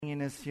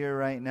join us here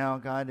right now,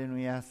 God, and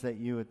we ask that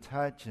you would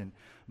touch and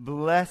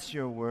bless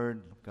your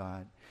word,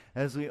 God.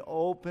 As we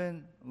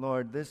open,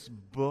 Lord, this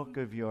book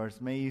of yours,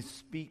 may you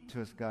speak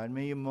to us, God.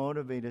 May you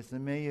motivate us,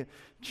 and may you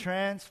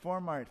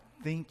transform our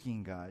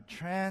thinking, God.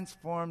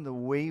 Transform the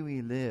way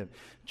we live.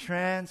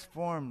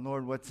 Transform,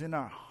 Lord, what's in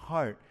our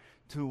heart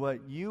to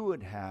what you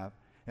would have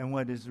and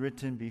what is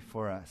written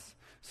before us.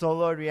 So,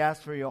 Lord, we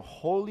ask for your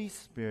Holy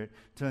Spirit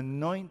to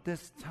anoint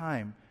this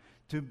time,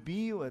 to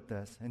be with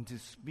us, and to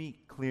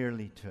speak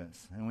clearly to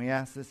us. And we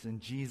ask this in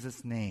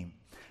Jesus' name.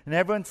 And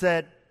everyone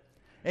said,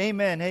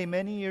 amen. Hey,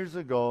 many years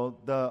ago,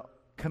 the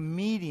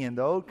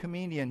old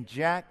comedian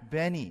Jack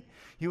Benny,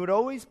 he would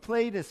always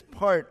play this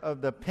part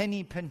of the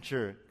penny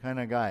pincher kind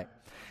of guy.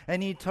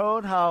 And he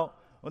told how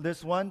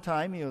this one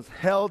time he was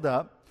held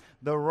up,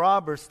 the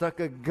robber stuck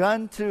a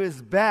gun to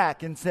his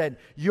back and said,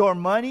 your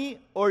money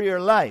or your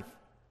life?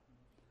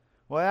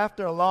 Well,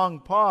 after a long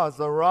pause,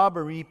 the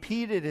robber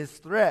repeated his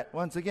threat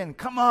once again,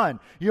 come on,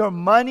 your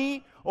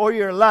money or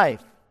your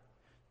life?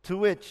 To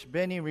which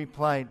Benny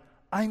replied,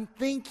 I'm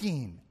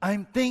thinking.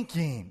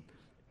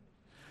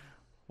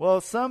 Well,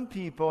 some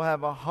people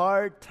have a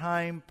hard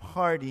time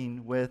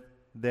parting with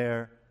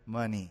their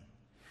money.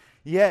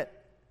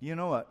 Yet, you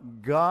know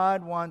what?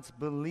 God wants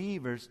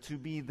believers to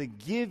be the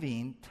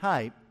giving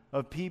type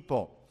of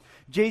people.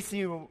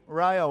 J.C.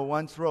 Ryle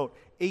once wrote,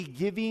 a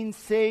giving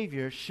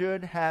Savior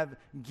should have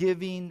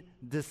giving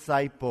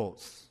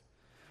disciples.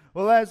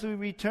 Well, as we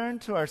return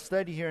to our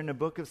study here in the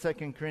book of 2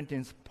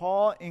 Corinthians,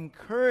 Paul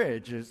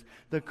encourages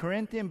the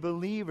Corinthian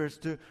believers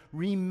to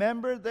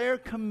remember their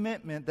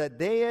commitment that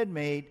they had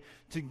made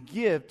to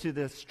give to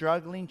the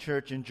struggling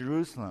church in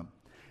Jerusalem.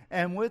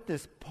 And with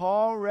this,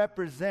 Paul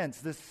represents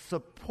the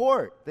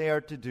support they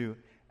are to do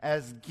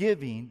as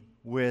giving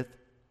with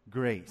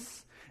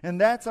grace. And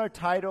that's our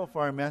title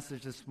for our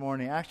message this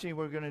morning. Actually,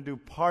 we're going to do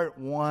part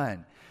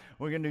 1.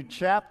 We're going to do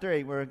chapter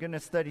 8. We're going to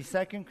study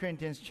 2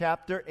 Corinthians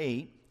chapter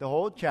 8, the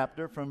whole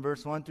chapter from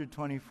verse 1 through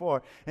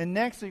 24. And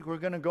next week, we're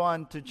going to go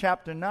on to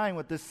chapter 9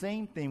 with the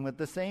same theme, with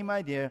the same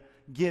idea,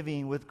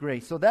 giving with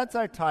grace. So that's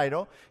our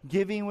title,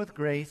 Giving with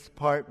Grace,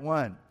 part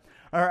 1.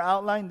 Our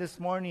outline this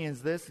morning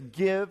is this: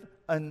 give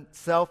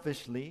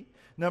unselfishly.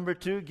 Number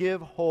 2,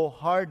 give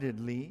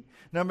wholeheartedly.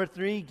 Number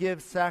 3, give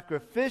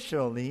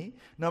sacrificially.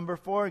 Number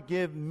 4,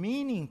 give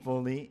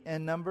meaningfully.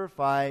 And number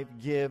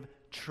 5, give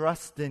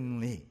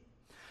trustingly.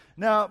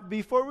 Now,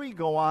 before we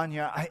go on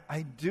here,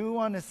 I do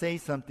want to say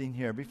something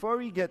here. Before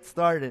we get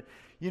started,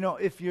 you know,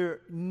 if you're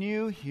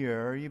new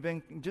here, or you've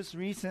been just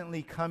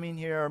recently coming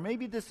here, or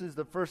maybe this is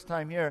the first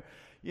time here,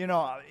 you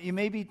know, you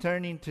may be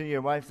turning to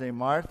your wife and say,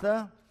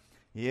 Martha,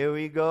 here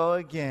we go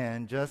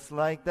again, just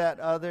like that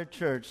other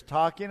church,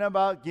 talking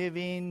about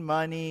giving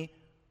money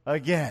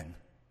again.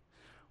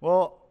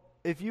 Well,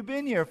 if you've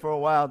been here for a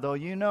while, though,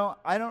 you know,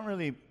 I don't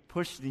really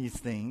push these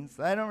things.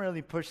 I don't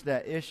really push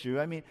that issue.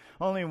 I mean,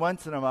 only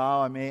once in a while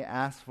I may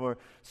ask for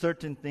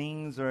certain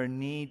things or a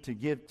need to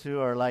give to,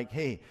 or like,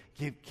 hey,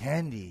 give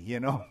candy, you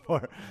know,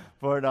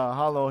 for the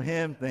hollow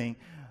hymn thing.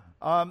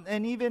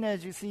 And even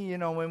as you see, you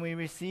know, when we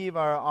receive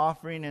our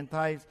offering and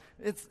tithes,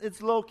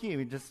 it's low-key.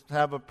 We just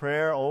have a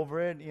prayer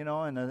over it, you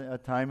know, and a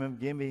time of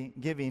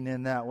giving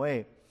in that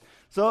way.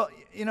 So,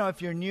 you know,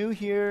 if you're new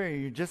here or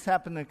you just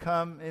happen to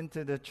come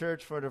into the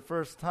church for the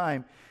first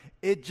time,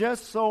 it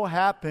just so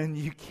happened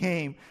you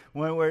came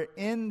when we're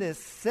in this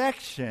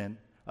section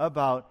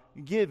about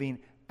giving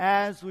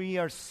as we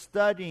are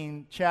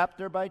studying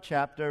chapter by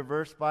chapter,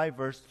 verse by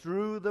verse,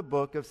 through the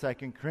book of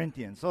 2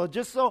 Corinthians. So it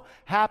just so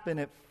happened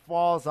it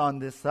falls on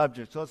this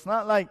subject. So it's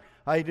not like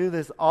I do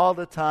this all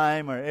the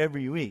time or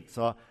every week.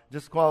 So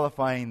just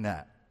qualifying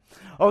that.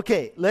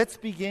 Okay, let's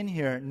begin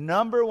here.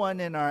 Number 1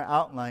 in our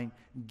outline,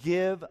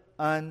 give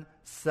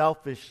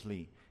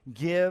unselfishly.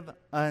 Give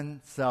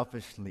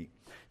unselfishly.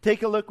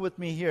 Take a look with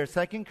me here,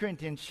 2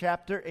 Corinthians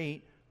chapter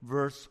 8,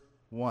 verse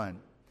 1.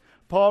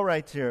 Paul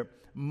writes here,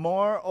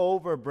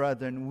 moreover,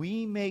 brethren,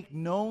 we make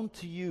known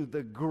to you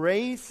the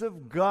grace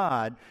of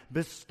God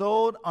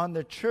bestowed on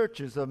the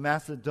churches of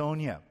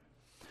Macedonia.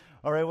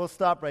 All right, we'll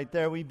stop right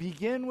there. We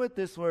begin with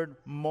this word,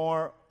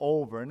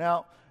 moreover.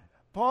 Now,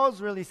 Paul's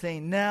really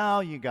saying,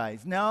 now you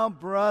guys, now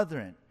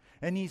brethren.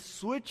 And he's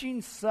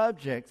switching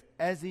subjects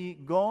as he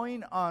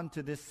going on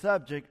to this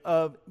subject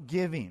of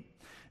giving.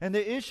 And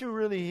the issue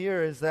really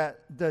here is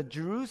that the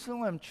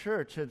Jerusalem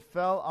church had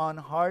fell on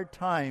hard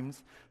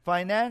times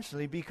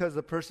financially because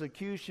of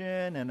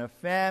persecution and a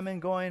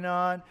famine going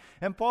on.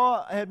 And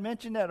Paul had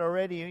mentioned that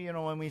already, you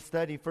know, when we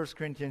study 1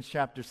 Corinthians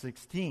chapter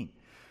 16.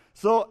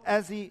 So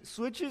as he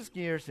switches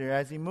gears here,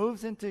 as he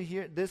moves into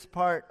here, this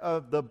part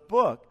of the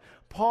book,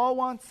 Paul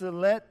wants to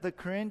let the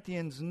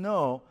Corinthians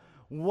know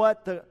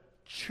what the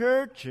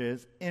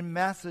churches in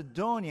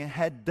Macedonia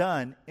had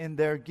done in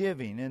their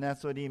giving. And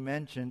that's what he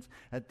mentions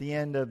at the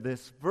end of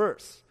this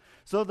verse.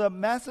 So the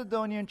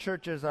Macedonian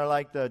churches are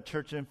like the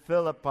church in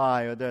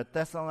Philippi or the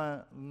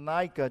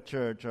Thessalonica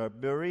church or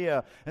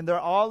Berea, and they're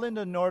all in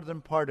the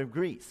northern part of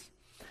Greece.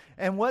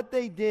 And what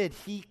they did,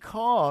 he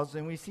calls,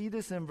 and we see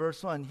this in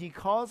verse 1, he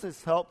calls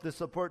his help to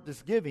support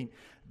this giving,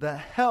 the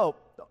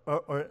help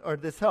or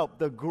this help,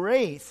 the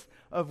grace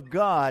of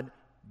God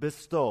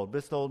bestowed.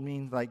 Bestowed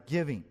means like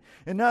giving.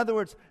 In other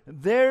words,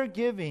 their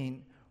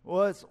giving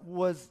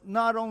was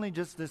not only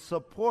just the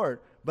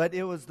support, but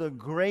it was the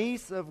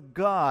grace of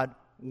God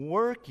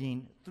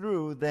working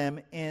through them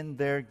in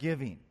their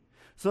giving.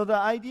 So the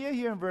idea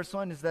here in verse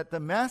 1 is that the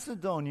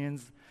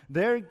Macedonians,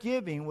 their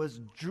giving was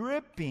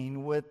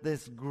dripping with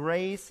this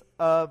grace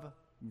of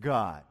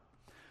God.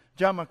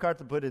 John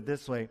MacArthur put it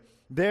this way: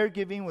 their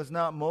giving was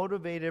not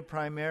motivated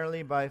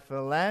primarily by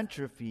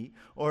philanthropy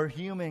or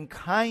human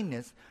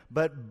kindness,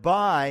 but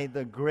by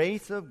the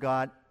grace of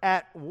God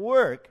at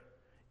work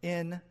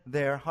in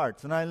their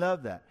hearts. And I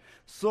love that.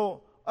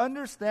 So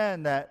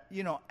understand that,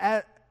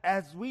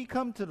 as we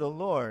come to the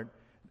Lord,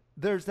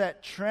 there's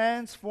that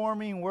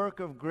transforming work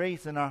of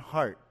grace in our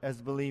heart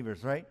as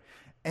believers, right?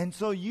 And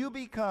so you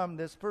become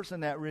this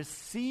person that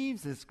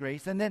receives this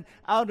grace, and then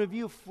out of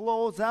you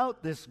flows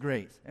out this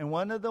grace. And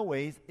one of the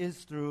ways is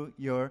through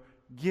your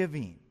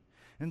giving.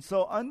 And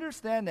so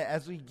understand that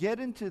as we get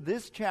into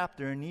this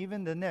chapter and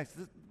even the next,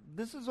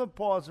 this is what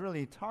Paul is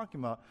really talking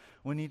about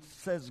when he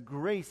says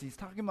grace. He's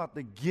talking about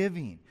the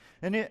giving.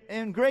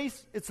 And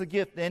grace, it's a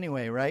gift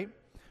anyway, right?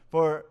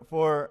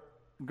 For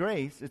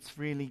grace, it's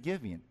freely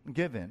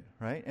given,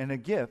 right? And a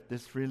gift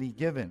is freely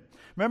given.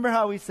 Remember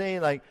how we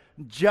say, like,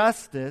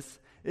 justice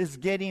is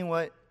getting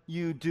what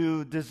you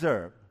do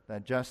deserve,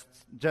 that just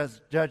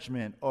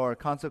judgment or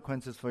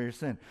consequences for your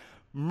sin.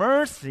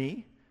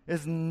 Mercy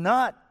is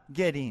not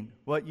getting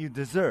what you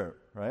deserve,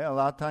 right? A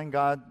lot of time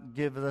God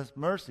gives us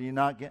mercy,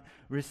 not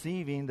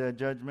receiving the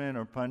judgment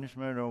or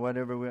punishment or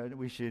whatever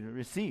we should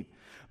receive.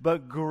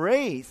 But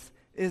grace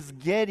is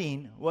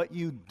getting what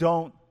you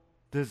don't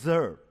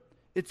deserve.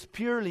 It's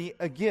purely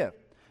a gift.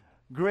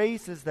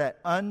 Grace is that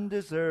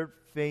undeserved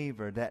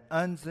favor, that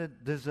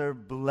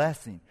undeserved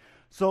blessing.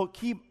 So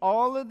keep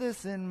all of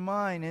this in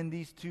mind in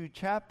these two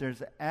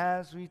chapters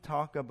as we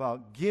talk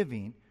about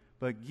giving,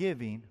 but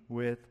giving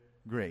with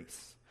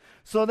grace.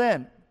 So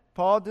then,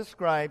 Paul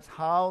describes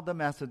how the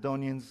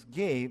Macedonians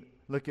gave.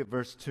 Look at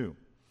verse 2.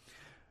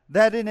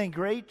 That in a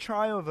great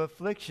trial of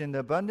affliction, the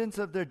abundance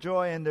of their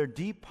joy and their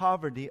deep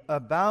poverty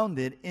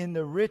abounded in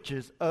the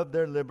riches of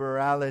their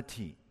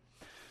liberality.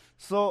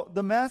 So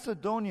the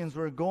Macedonians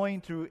were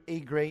going through a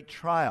great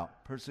trial,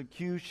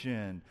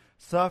 persecution,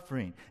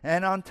 suffering.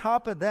 And on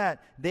top of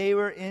that, they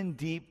were in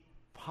deep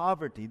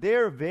poverty. They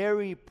were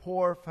very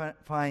poor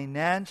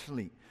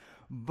financially.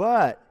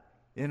 But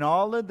in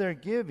all of their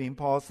giving,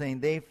 Paul's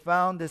saying, they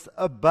found this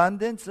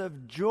abundance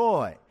of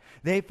joy.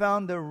 They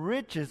found the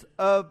riches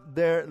of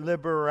their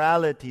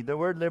liberality. The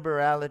word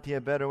liberality,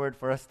 a better word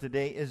for us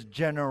today, is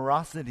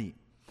generosity.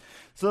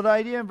 So the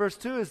idea in verse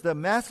 2 is the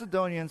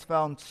Macedonians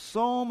found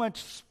so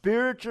much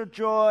spiritual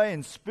joy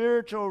and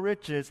spiritual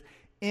riches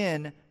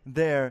in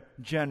their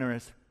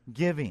generous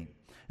giving.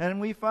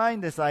 And we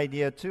find this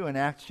idea too in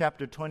Acts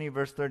chapter 20,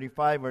 verse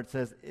 35, where it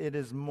says, it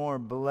is more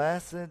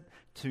blessed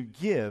to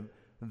give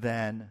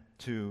than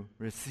to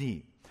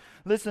receive.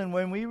 Listen,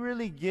 when we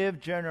really give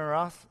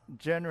generously,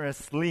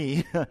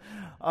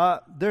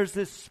 there's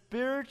this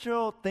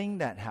spiritual thing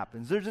that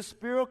happens. There's a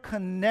spiritual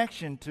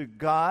connection to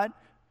God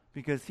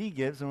because He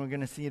gives, and we're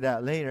going to see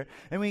that later.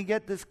 And we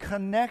get this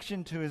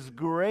connection to His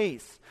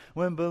grace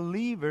when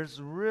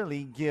believers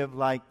really give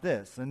like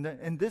this.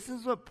 And this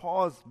is what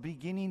Paul is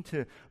beginning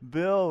to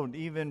build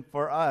even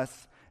for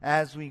us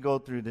as we go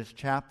through this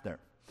chapter.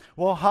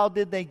 Well, how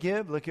did they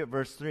give? Look at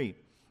verse 3.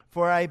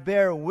 For I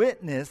bear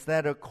witness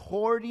that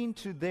according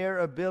to their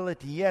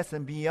ability, yes,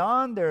 and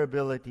beyond their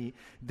ability,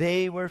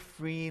 they were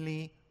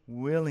freely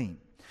willing.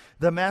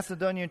 The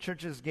Macedonian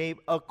churches gave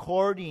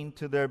according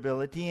to their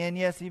ability, and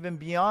yes, even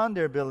beyond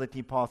their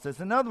ability, Paul says.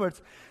 In other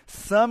words,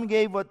 some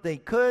gave what they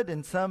could,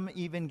 and some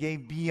even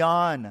gave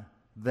beyond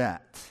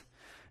that.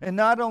 And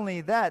not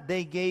only that,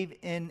 they gave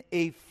in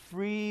a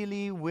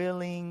freely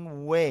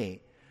willing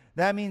way.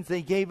 That means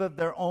they gave of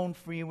their own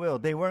free will.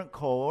 They weren't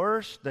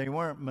coerced. They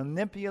weren't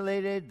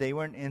manipulated. They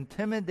weren't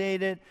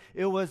intimidated.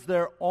 It was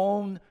their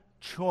own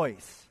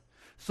choice.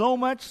 So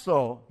much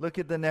so, look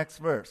at the next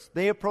verse.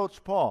 They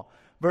approached Paul.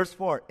 Verse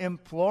 4,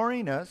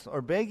 imploring us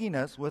or begging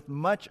us with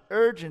much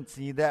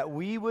urgency that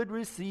we would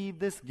receive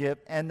this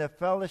gift and the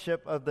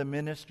fellowship of the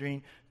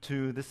ministering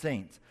to the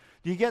saints.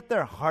 Do you get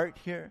their heart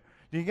here?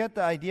 Do you get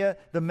the idea?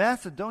 The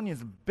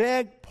Macedonians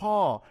begged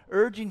Paul,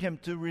 urging him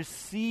to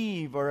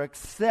receive or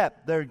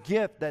accept their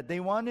gift that they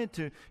wanted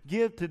to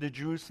give to the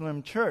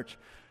Jerusalem church.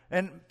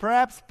 And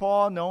perhaps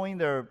Paul, knowing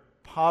their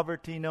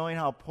poverty, knowing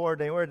how poor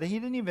they were, he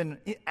didn't even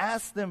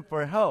ask them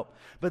for help.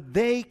 But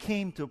they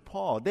came to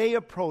Paul. They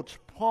approached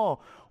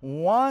Paul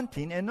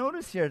wanting, and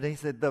notice here they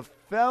said, the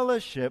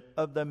fellowship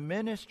of the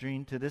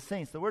ministering to the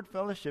saints. The word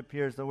fellowship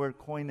here is the word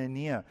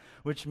koinonia,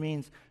 which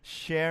means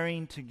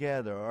sharing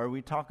together, or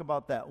we talk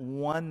about that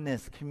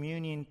oneness,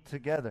 communion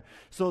together.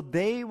 So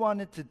they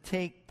wanted to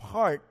take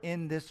part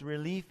in this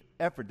relief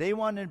effort. They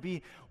wanted to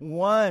be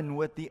one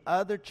with the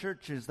other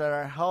churches that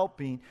are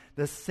helping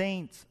the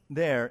saints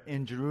there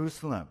in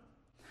Jerusalem.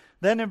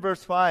 Then in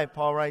verse 5,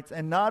 Paul writes,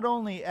 and not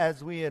only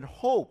as we had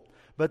hoped,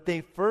 but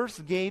they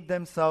first gave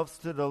themselves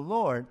to the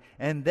Lord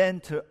and then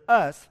to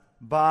us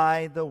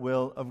by the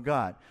will of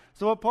God.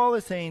 So what Paul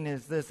is saying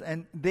is this,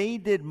 and they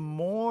did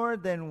more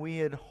than we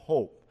had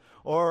hoped,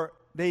 or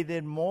they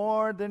did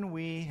more than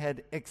we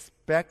had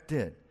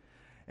expected.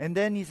 And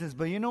then he says,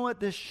 but you know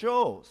what this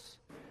shows?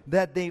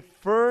 That they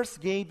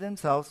first gave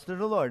themselves to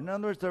the Lord. In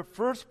other words, their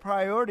first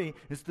priority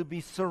is to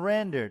be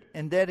surrendered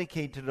and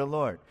dedicated to the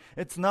Lord.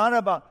 It's not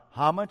about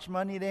how much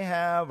money they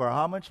have or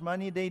how much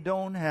money they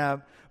don't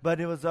have, but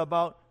it was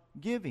about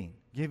giving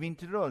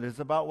to the Lord. It's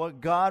about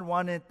what God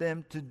wanted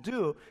them to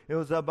do. It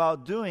was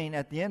about doing,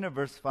 at the end of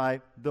verse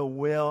 5, the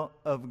will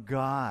of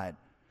God.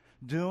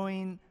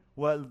 Doing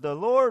what the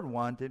Lord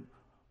wanted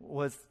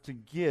was to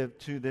give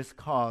to this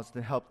cause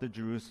to help the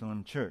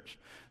Jerusalem church.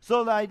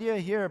 So the idea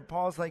here,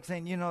 Paul's like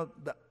saying,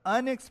 the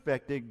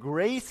unexpected,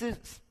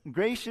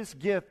 gracious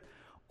gift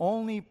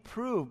only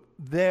proved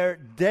their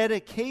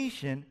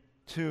dedication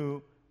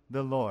to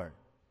the Lord.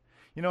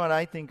 You know what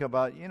I think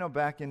about?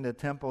 Back in the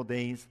temple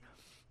days,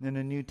 in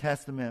the New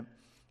Testament,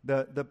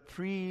 the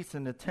priests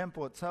and the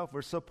temple itself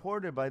were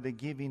supported by the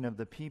giving of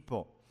the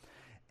people.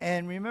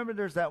 And remember,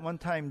 there's that one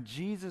time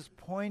Jesus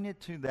pointed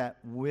to that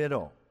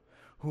widow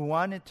who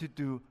wanted to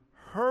do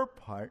her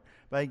part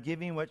by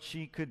giving what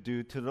she could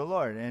do to the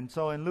Lord. And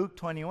so in Luke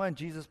 21,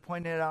 Jesus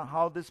pointed out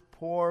how this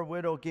poor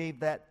widow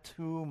gave that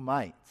 2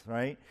 mites,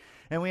 right?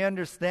 And we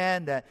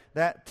understand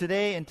that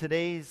today, in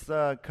today's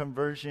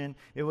conversion,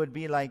 it would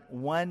be like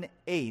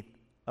 1/8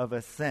 of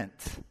a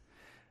cent.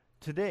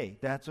 Today,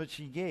 that's what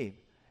she gave.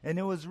 And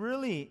it was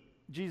really,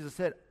 Jesus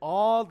said,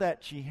 all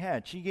that she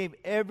had. She gave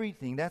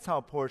everything. That's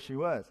how poor she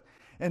was.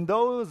 And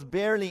though it was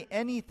barely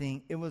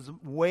anything, it was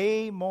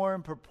way more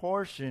in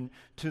proportion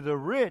to the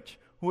rich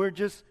who were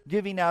just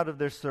giving out of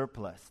their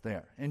surplus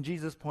there. And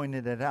Jesus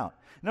pointed it out.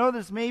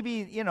 Notice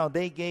maybe,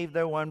 they gave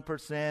their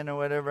 1% or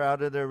whatever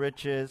out of their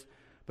riches,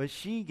 but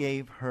she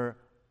gave her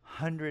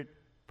 100%.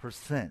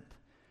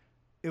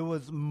 It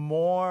was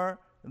more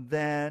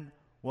than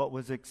what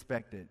was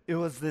expected. It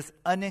was this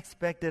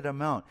unexpected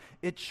amount.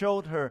 It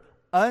showed her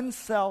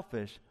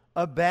unselfish,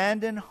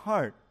 abandoned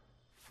heart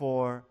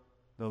for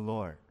the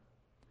Lord.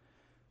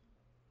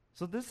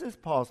 So this is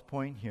Paul's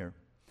point here.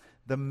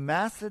 The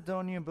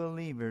Macedonian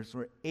believers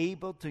were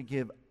able to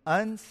give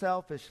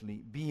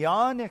unselfishly,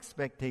 beyond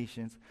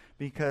expectations,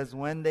 because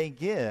when they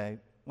gave,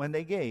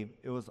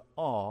 it was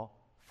all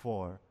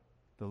for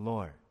the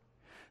Lord.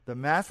 The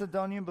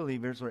Macedonian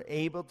believers were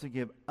able to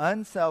give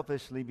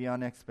unselfishly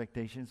beyond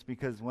expectations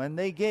because when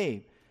they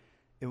gave,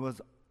 it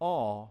was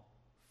all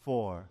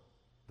for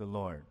the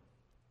Lord.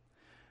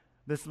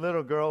 This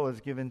little girl was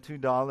given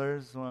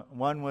 $2.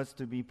 One was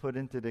to be put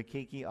into the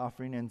keiki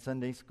offering in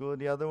Sunday school.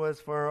 The other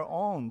was for her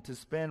own to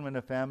spend when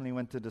the family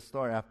went to the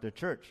store after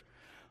church.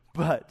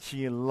 But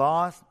she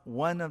lost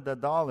one of the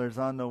dollars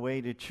on the way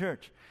to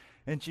church.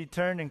 And she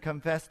turned and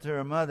confessed to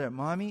her mother,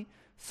 "Mommy,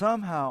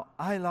 somehow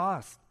I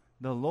lost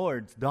the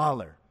Lord's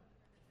dollar."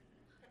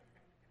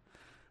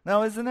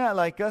 Now, isn't that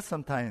like us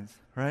sometimes,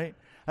 right?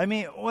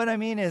 What I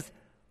mean is,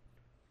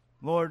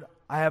 Lord,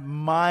 I have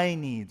my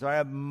needs, or I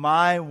have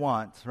my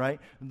wants, right?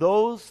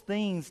 Those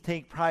things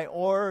take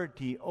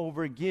priority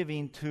over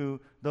giving to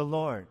the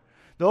Lord.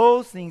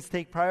 Those things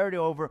take priority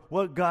over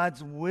what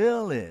God's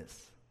will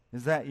is.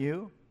 Is that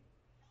you?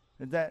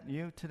 Is that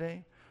you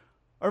today?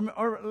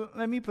 Or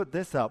let me put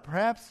this out.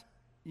 Perhaps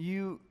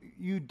you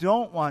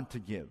don't want to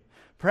give.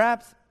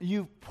 Perhaps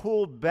you've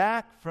pulled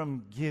back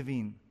from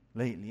giving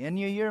lately. And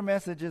you hear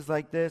messages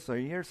like this, or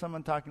you hear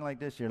someone talking like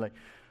this, you're like,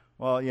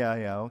 well,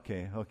 yeah,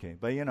 okay.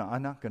 But,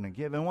 I'm not going to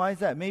give. And why is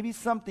that? Maybe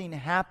something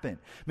happened.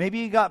 Maybe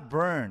you got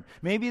burned.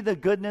 Maybe the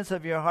goodness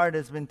of your heart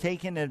has been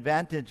taken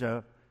advantage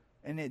of,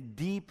 and it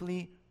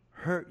deeply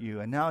hurt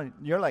you. And now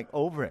you're like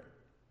over it.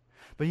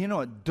 But you know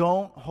what?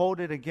 Don't hold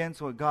it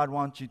against what God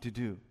wants you to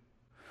do.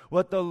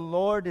 What the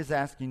Lord is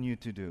asking you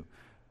to do.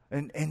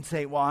 And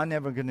say, well, I'm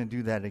never going to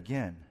do that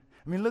again.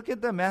 Look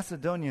at the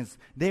Macedonians.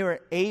 They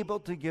were able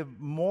to give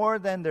more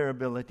than their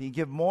ability,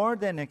 give more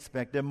than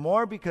expected,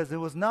 more because it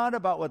was not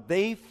about what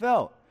they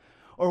felt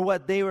or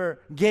what they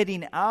were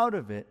getting out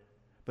of it,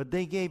 but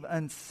they gave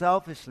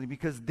unselfishly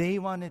because they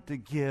wanted to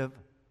give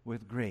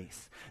with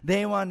grace.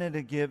 They wanted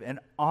to give and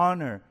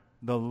honor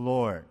the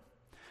Lord.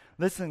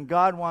 Listen,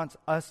 God wants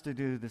us to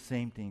do the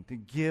same thing, to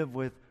give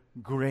with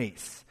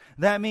grace.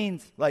 That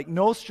means like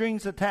no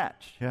strings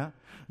attached, yeah?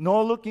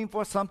 No looking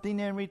for something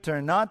in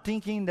return, not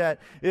thinking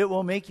that it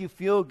will make you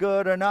feel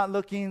good, or not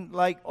looking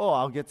like, oh,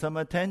 I'll get some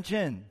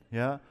attention,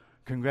 yeah?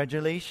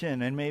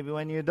 Congratulations. And maybe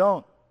when you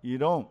don't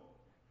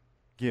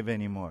give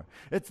anymore.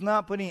 It's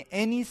not putting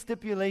any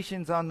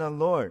stipulations on the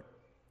Lord.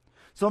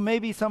 So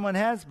maybe someone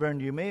has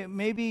burned you.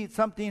 Maybe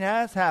something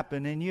has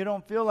happened and you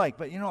don't feel like,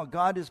 but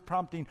God is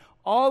prompting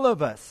all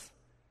of us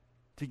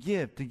to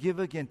give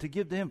again, to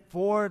give to Him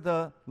for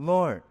the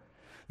Lord.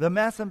 The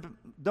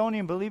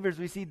Macedonian believers,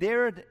 we see, they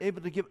were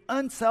able to give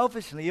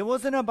unselfishly. It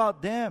wasn't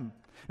about them.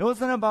 It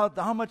wasn't about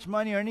how much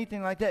money or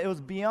anything like that. It was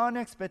beyond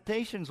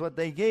expectations what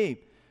they gave.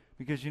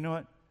 Because you know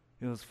what?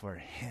 It was for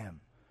Him,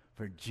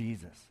 for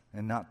Jesus,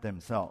 and not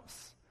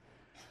themselves.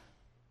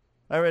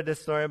 I read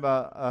this story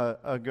about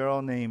a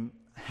girl named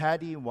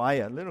Hattie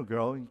Wyatt, a little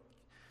girl.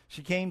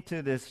 She came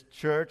to this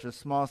church, a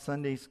small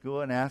Sunday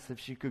school, and asked if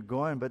she could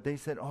go in. But they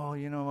said, oh,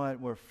 you know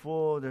what, we're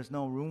full. There's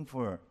no room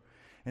for her.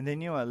 And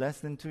then, you know what, less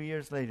than 2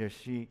 years later,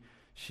 she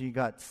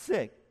got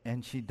sick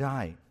and she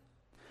died.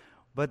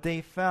 But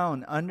they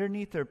found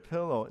underneath her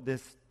pillow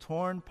this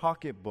torn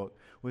pocketbook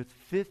with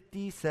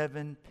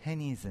 57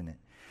 pennies in it.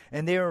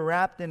 And they were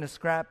wrapped in a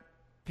scrap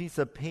piece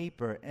of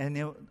paper.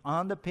 And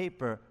on the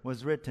paper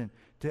was written,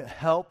 to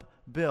help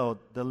build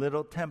the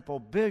little temple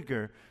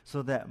bigger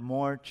so that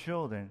more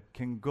children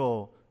can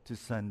go to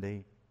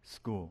Sunday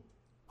school.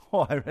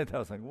 Oh, I read that. I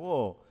was like,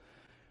 whoa.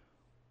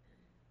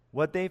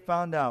 What they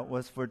found out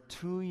was for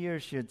 2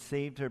 years she had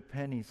saved her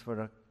pennies for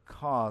the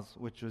cause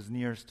which was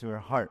nearest to her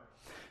heart.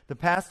 The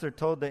pastor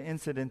told the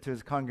incident to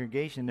his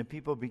congregation, and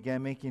people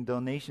began making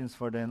donations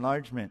for the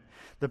enlargement.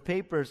 The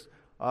papers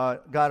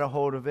got a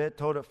hold of it,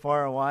 told it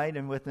far and wide,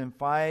 and within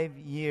 5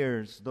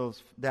 years,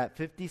 that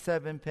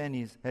 57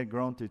 pennies had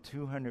grown to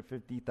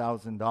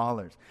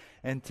 $250,000.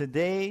 And to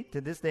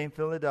this day in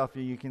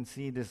Philadelphia, you can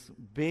see this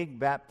big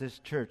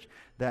Baptist church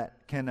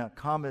that can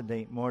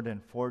accommodate more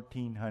than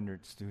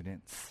 1,400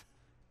 students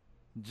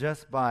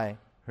just by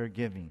her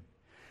giving.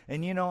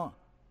 And you know,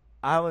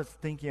 I was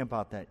thinking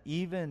about that.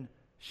 Even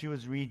she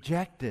was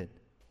rejected.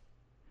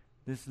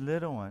 This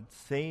little one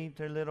saved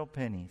her little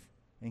pennies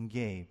and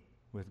gave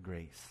with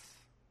grace.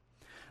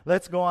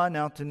 Let's go on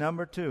now to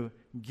number 2.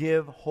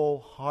 Give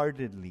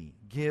wholeheartedly.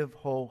 Give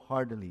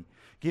wholeheartedly.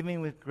 Giving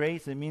with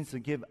grace, it means to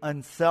give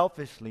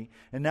unselfishly.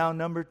 And now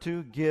number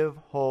 2, give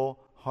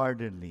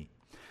wholeheartedly.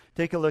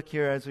 Take a look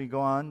here as we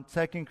go on.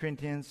 2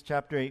 Corinthians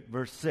chapter 8,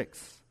 verse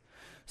 6.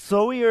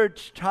 So we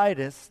urged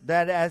Titus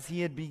that as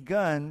he had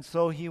begun,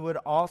 so he would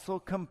also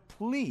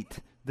complete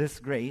this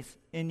grace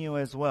in you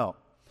as well.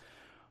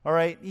 All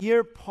right,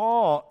 here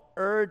Paul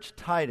urged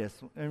Titus,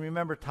 and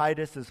remember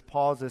Titus is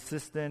Paul's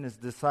assistant, his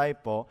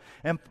disciple,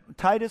 and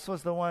Titus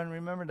was the one,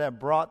 remember, that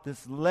brought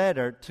this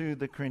letter to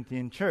the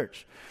Corinthian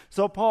church.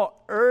 So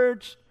Paul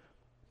urged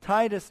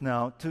Titus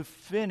now to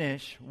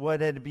finish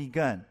what had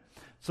begun.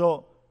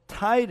 So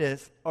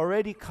Titus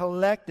already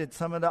collected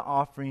some of the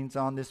offerings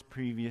on the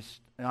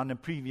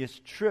previous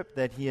trip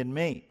that he had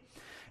made.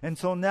 And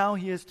so now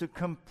he is to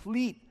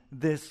complete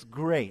this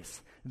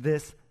grace,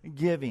 this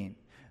giving.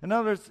 In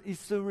other words,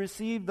 he's to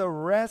receive the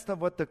rest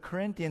of what the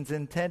Corinthians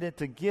intended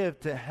to give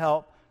to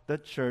help the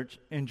church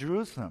in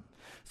Jerusalem.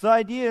 So the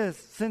idea is,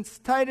 since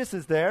Titus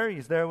is there,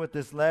 he's there with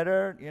this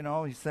letter,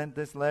 he sent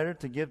this letter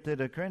to give to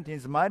the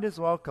Corinthians, might as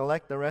well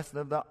collect the rest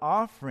of the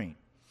offering.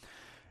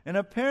 And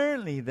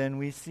apparently then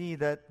we see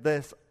that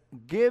this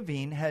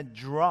giving had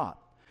dropped.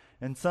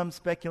 And some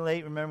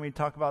speculate, remember we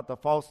talk about the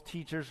false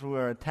teachers who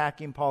are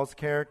attacking Paul's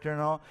character and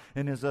all,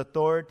 and his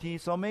authority.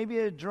 So maybe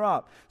it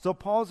dropped. So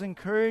Paul's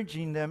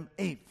encouraging them,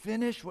 hey,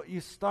 finish what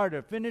you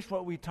started. Finish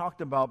what we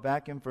talked about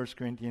back in 1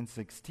 Corinthians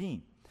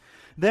 16.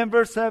 Then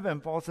verse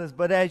 7, Paul says,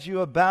 but as you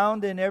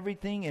abound in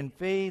everything, in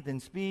faith, in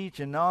speech,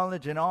 in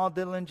knowledge, in all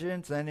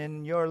diligence, and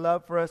in your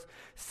love for us,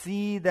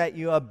 see that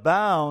you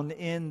abound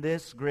in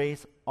this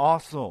grace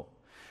also.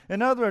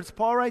 In other words,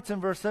 Paul writes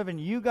in verse 7,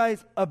 you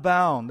guys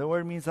abound. The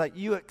word means like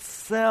you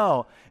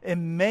excel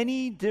in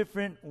many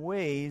different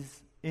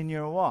ways in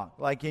your walk,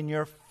 like in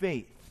your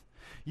faith.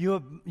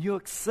 You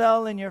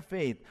excel in your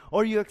faith,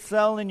 or you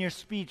excel in your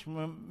speech,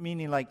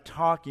 meaning like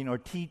talking or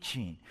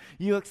teaching.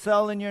 You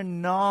excel in your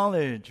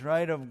knowledge,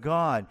 right, of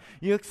God.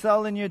 You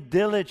excel in your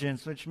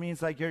diligence, which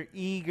means like your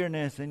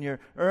eagerness and your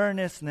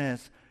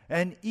earnestness.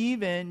 And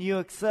even you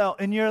excel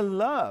in your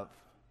love.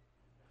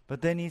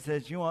 But then he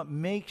says,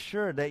 make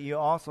sure that you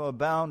also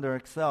abound or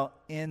excel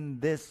in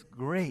this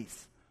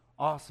grace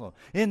also,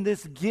 in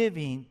this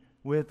giving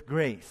with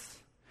grace.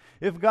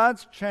 If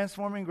God's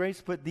transforming grace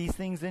put these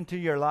things into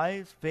your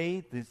lives,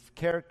 faith, this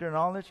character,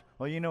 knowledge,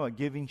 well, you know what?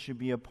 Giving should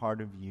be a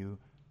part of you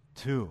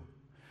too.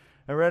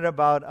 I read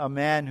about a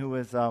man who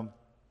was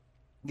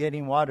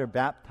getting water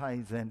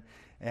baptized,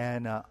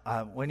 and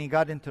when he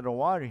got into the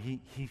water,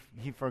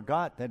 he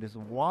forgot that his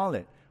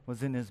wallet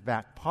was in his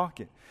back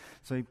pocket.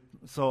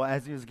 So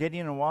as he was getting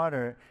in the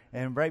water,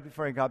 and right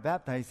before he got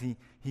baptized,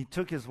 he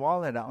took his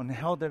wallet out and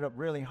held it up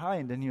really high,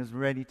 and then he was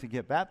ready to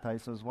get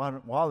baptized so his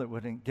wallet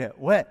wouldn't get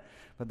wet.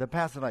 But the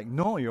pastor's like,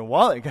 no, your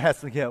wallet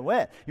has to get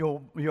wet.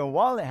 Your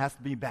wallet has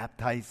to be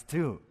baptized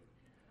too.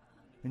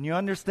 And you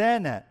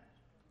understand that.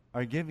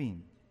 Our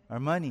giving, our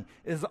money,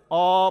 is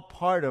all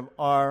part of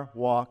our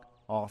walk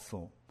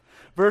also.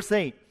 Verse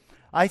 8.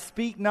 I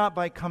speak not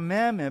by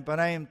commandment, but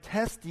I am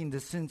testing the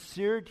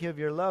sincerity of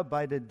your love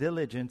by the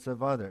diligence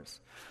of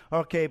others.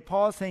 Okay,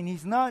 Paul's saying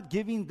he's not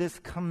giving this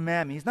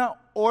commandment. He's not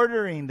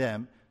ordering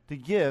them to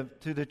give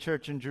to the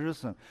church in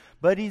Jerusalem.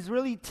 But he's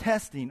really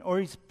testing, or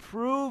he's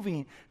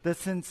proving the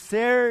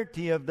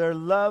sincerity of their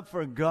love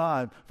for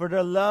God, for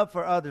their love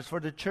for others,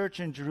 for the church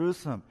in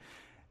Jerusalem.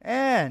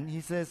 And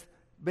he says,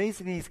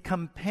 basically he's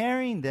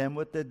comparing them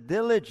with the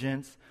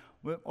diligence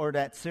or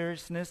that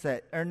seriousness,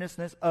 that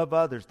earnestness of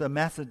others, the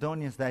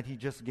Macedonians that he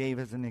just gave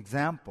as an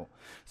example.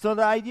 So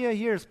the idea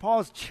here is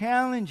Paul is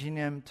challenging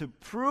them to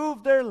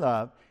prove their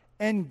love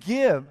and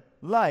give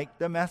like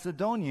the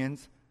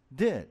Macedonians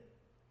did.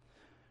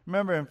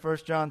 Remember in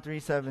 1 John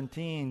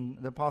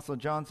 3:17, the Apostle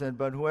John said,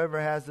 "But whoever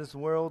has this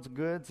world's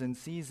goods and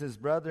sees his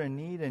brother in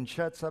need and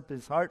shuts up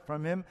his heart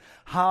from him,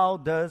 how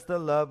does the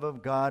love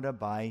of God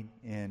abide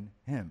in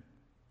him?"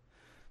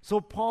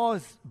 So Paul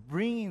is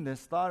bringing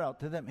this thought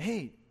out to them.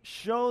 Hey,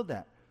 show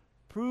that.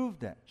 Prove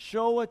that.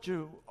 Show what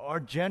you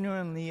are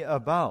genuinely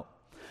about.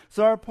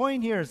 So our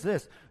point here is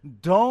this.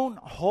 Don't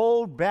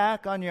hold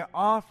back on your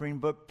offering,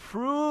 but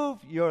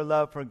prove your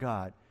love for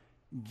God.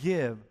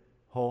 Give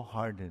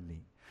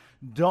wholeheartedly.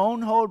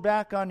 Don't hold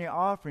back on your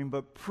offering,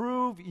 but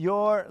prove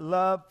your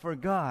love for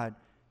God.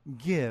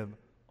 Give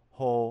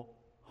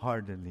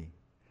wholeheartedly.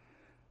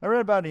 I read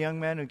about a young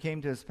man who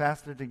came to his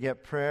pastor to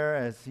get prayer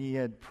as he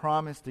had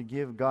promised to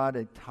give God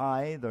a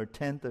tithe or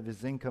tenth of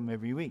his income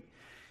every week.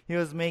 He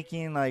was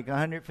making like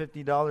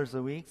 $150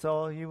 a week,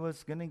 so he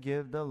was going to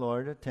give the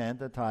Lord a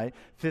tenth, a tithe,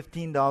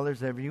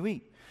 $15 every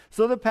week.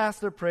 So the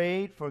pastor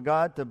prayed for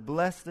God to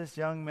bless this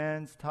young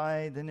man's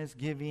tithe and his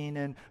giving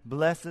and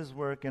bless his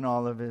work and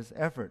all of his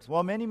efforts.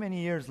 Well, many,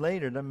 many years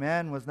later, the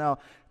man was now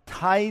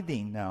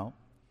tithing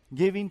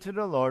giving to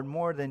the Lord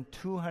more than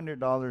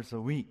 $200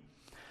 a week.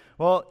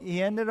 Well,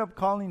 he ended up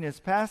calling his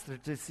pastor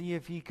to see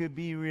if he could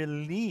be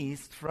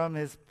released from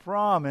his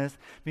promise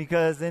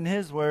because in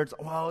his words,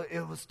 well,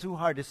 it was too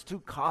hard, it's too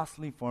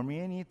costly for me,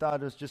 and he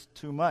thought it was just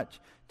too much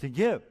to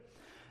give.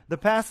 The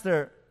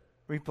pastor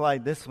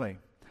replied this way,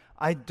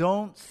 "I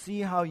don't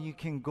see how you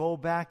can go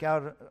back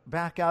out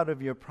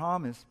of your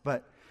promise,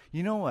 but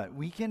you know what?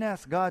 We can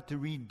ask God to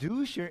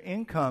reduce your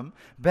income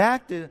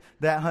back to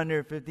that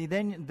 150.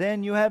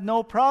 Then you have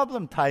no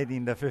problem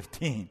tithing the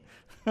 15."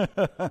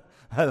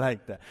 I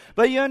like that.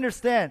 But you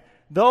understand,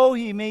 though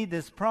he made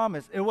this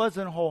promise, it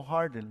wasn't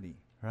wholeheartedly,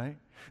 right?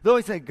 Though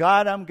he said,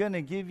 "God, I'm going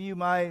to give you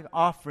my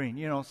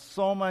offering,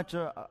 so much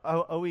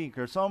a week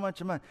or so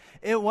much a month."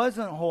 It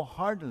wasn't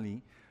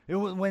wholeheartedly. It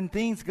was when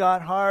things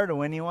got hard or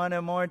when he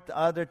wanted more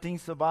other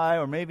things to buy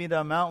or maybe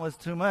the amount was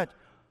too much.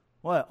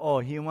 What? Oh,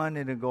 he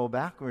wanted to go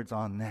backwards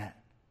on that.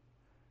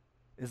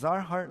 Is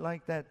our heart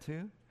like that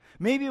too?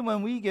 Maybe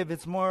when we give,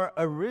 it's more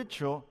a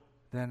ritual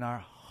than our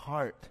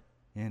heart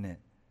in it.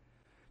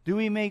 Do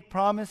we make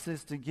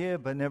promises to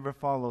give but never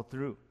follow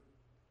through?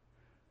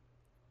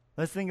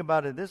 Let's think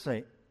about it this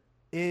way.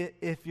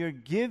 If your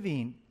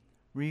giving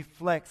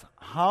reflects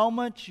how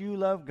much you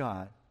love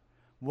God,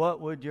 what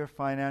would your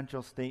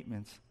financial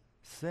statements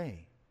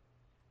say?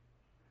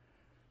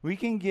 We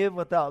can give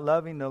without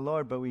loving the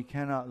Lord, but we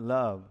cannot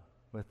love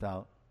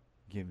without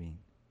giving.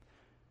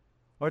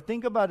 Or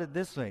think about it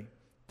this way.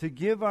 To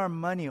give our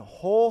money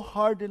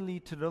wholeheartedly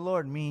to the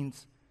Lord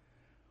means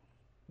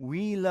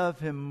we love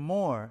Him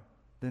more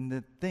than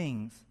the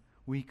things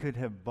we could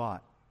have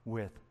bought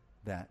with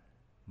that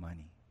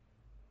money.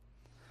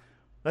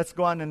 Let's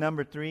go on to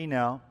number 3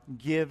 now.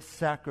 Give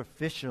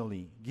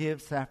sacrificially. Give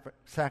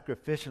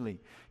sacrificially.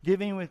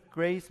 Giving with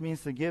grace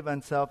means to give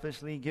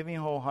unselfishly, giving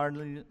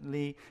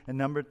wholeheartedly, and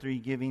number 3,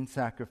 giving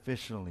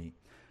sacrificially.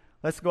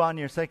 Let's go on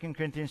here. 2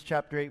 Corinthians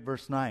chapter 8,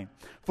 verse 9.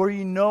 "For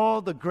you know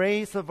the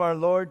grace of our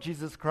Lord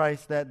Jesus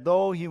Christ, that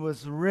though He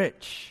was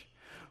rich,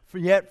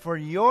 yet for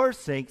your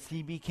sakes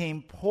He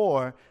became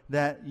poor,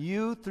 that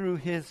you through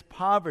His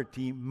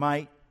poverty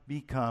might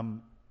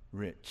become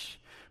rich."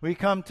 We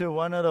come to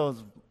one of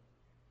those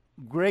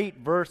great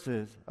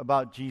verses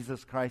about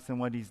Jesus Christ and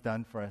what He's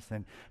done for us.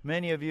 And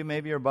many of you,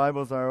 maybe your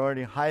Bibles are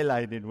already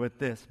highlighted with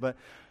this. But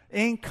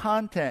in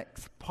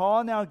context,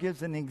 Paul now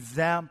gives an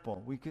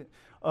example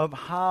of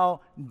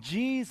how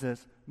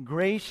Jesus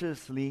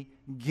graciously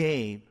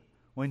gave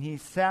when He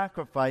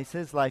sacrificed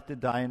His life to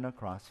die on the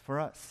cross for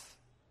us.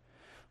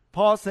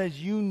 Paul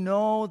says, you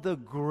know the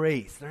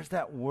grace. There's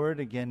that word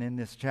again in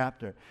this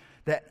chapter.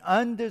 That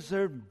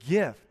undeserved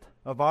gift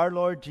of our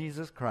Lord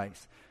Jesus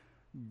Christ.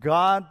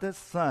 God the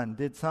Son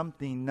did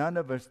something none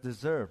of us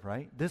deserve,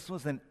 right? This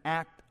was an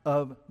act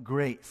of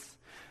grace.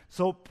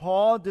 So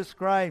Paul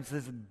describes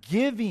this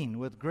giving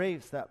with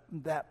grace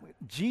that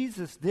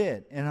Jesus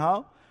did. And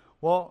how?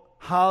 Well,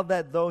 how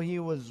that though He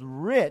was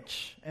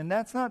rich, and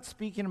that's not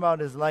speaking about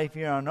His life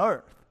here on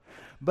earth,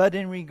 but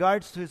in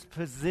regards to His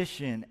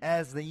position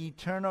as the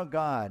eternal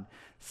God,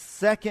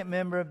 second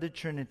member of the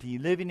Trinity,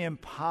 living in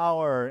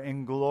power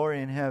and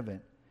glory in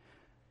heaven.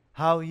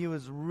 How He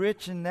was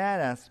rich in that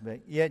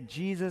aspect, yet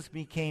Jesus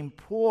became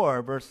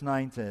poor, verse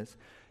 9 says.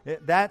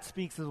 That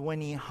speaks of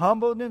when He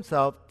humbled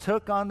Himself,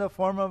 took on the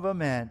form of a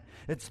man.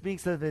 It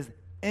speaks of His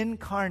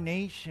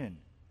incarnation,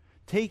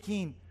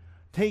 taking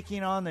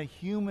on the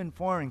human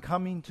form and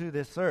coming to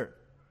this earth.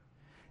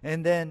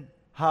 And then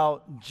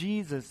how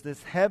Jesus,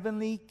 this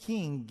heavenly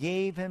King,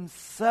 gave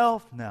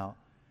Himself now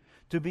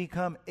to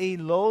become a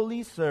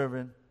lowly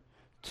servant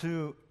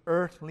to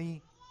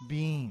earthly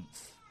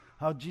beings.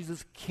 How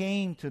Jesus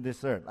came to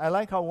this earth. I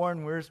like how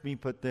Warren Wiersbe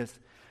put this.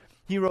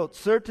 He wrote,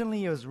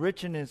 "Certainly He was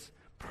rich in His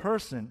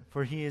person,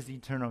 for He is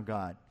eternal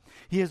God.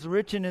 He is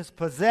rich in his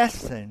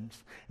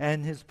possessions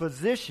and his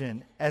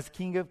position as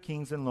King of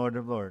Kings and Lord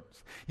of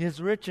Lords. He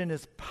is rich in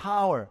his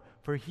power,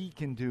 for he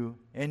can do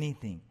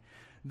anything.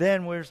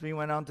 Then Wiersbe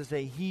went on to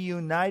say, he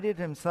united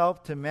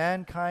himself to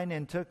mankind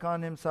and took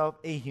on himself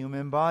a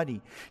human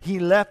body. He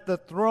left the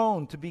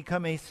throne to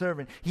become a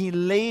servant. He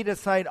laid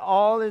aside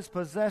all his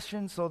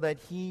possessions so that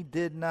he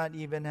did not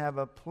even have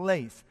a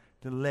place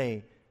to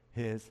lay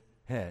his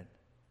head.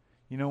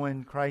 You know,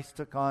 when Christ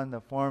took on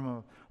the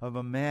form of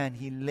a man,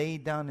 he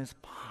laid down his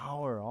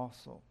power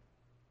also.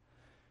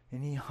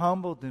 And he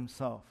humbled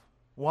himself.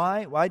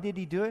 Why? Why did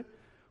he do it?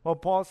 Well,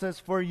 Paul says,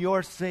 for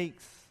your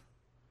sakes.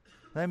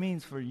 That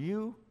means for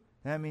you.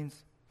 That means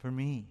for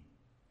me.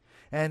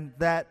 And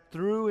that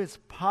through his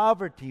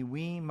poverty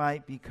we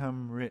might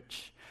become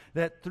rich.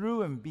 That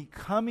through him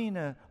becoming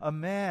a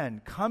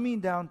man, coming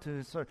down to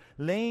his sword,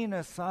 laying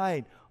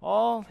aside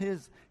all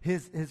his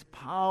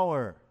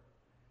power,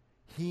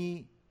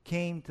 he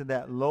came to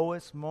that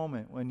lowest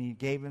moment when he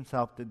gave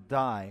himself to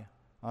die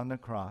on the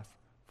cross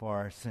for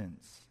our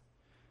sins.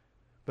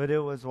 But it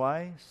was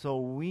why? So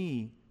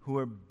we who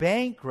are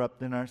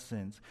bankrupt in our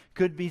sins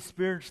could be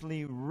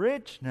spiritually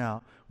rich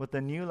now with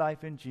a new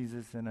life in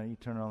Jesus and an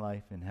eternal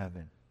life in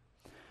heaven.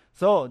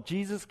 So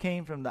Jesus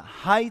came from the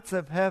heights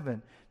of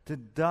heaven to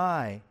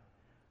die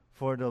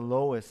for the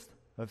lowest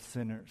of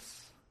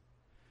sinners.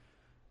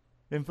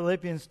 In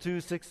Philippians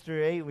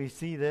 2:6-8, we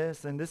see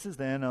this, and this is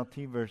the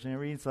NLT version. It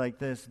reads like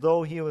this: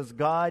 though he was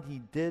God,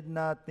 he did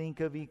not think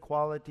of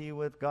equality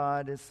with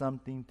God as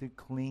something to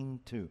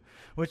cling to.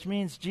 Which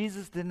means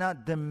Jesus did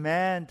not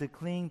demand to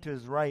cling to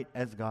his right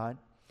as God.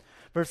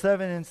 Verse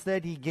 7,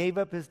 instead, he gave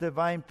up his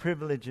divine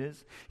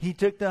privileges. He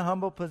took the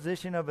humble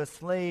position of a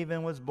slave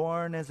and was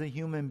born as a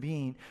human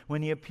being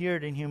when he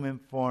appeared in human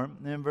form.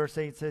 And verse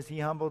 8 says, he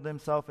humbled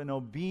himself in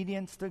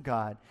obedience to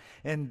God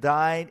and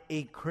died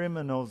a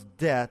criminal's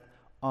death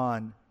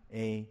on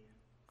a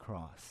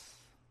cross.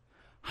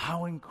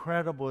 How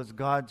incredible is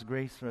God's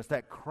grace for us,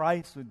 that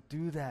Christ would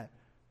do that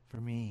for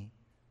me,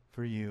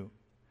 for you.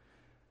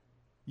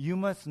 You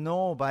must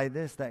know by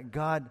this that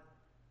God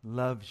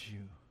loves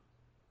you,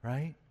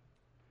 right?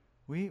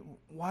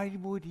 Why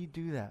would he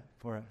do that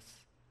for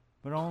us?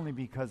 But only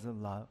because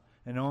of love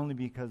and only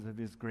because of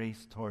his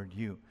grace toward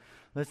you.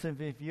 Listen,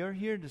 if you're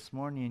here this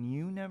morning and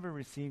you never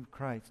received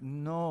Christ,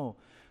 know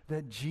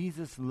that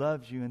Jesus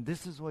loves you and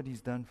this is what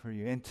he's done for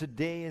you. And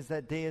today is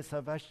that day of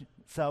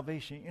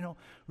salvation. You know,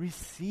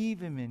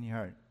 receive him in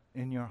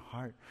your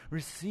heart.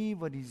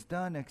 Receive what he's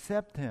done.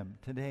 Accept him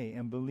today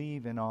and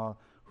believe in all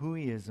who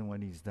he is and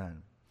what he's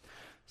done.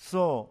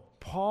 So,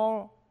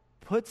 Paul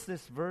puts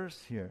this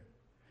verse here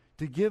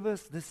to give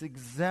us this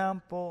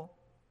example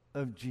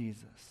of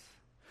Jesus.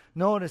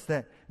 Notice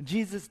that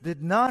Jesus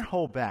did not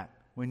hold back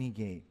when he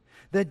gave.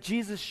 That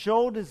Jesus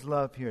showed his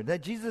love here.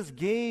 That Jesus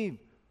gave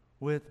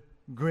with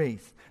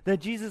grace. That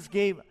Jesus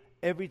gave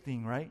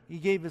everything, right? He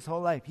gave his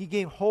whole life. He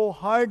gave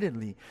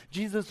wholeheartedly.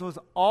 Jesus was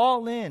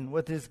all in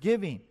with his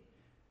giving.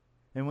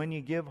 And when you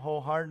give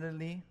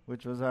wholeheartedly,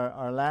 which was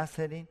our last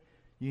heading,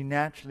 you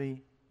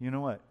naturally, you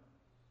know what?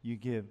 You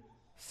give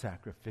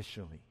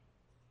sacrificially.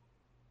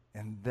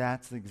 And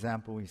that's the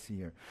example we see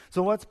here.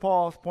 So what's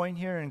Paul's point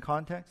here in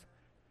context?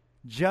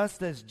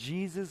 Just as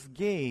Jesus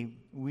gave,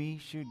 we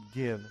should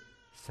give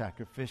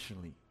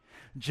sacrificially.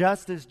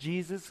 Just as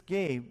Jesus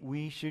gave,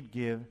 we should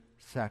give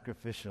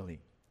sacrificially.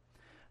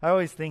 I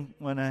always think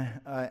when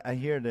I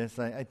hear this,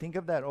 I think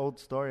of that old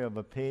story of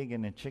a pig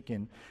and a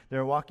chicken.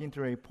 They're walking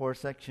through a poor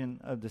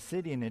section of the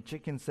city, and the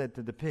chicken said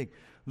to the pig,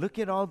 look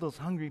at all those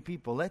hungry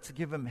people. Let's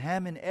give them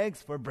ham and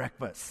eggs for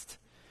breakfast.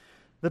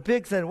 The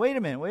pig said, wait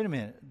a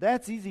minute.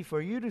 That's easy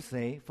for you to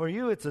say. For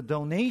you, it's a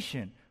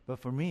donation.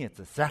 But for me, it's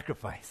a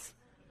sacrifice.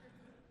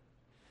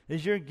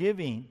 Is your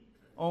giving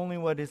only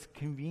what is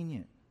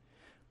convenient?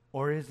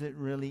 Or is it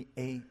really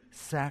a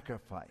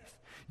sacrifice?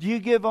 Do you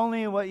give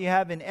only what you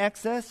have in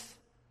excess?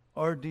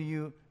 Or do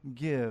you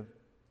give,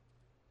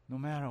 no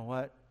matter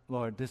what,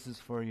 Lord, this is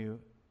for you,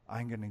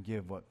 I'm going to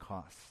give what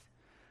costs?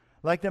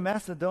 Like the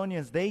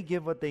Macedonians, they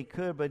give what they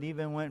could, but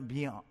even went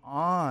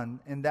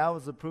beyond, and that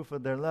was the proof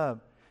of their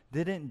love.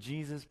 Didn't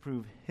Jesus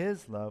prove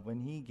his love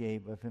when he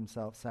gave of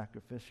himself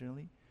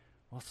sacrificially?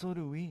 Well, so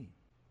do we.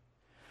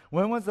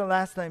 When was the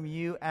last time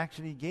you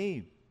actually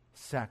gave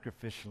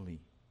sacrificially?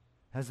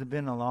 Has it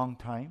been a long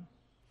time?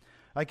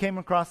 I came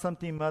across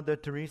something Mother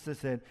Teresa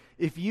said.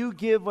 If you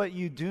give what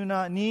you do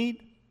not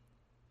need,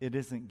 it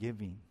isn't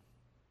giving.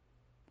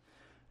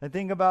 I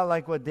think about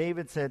like what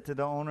David said to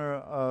the owner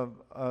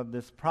of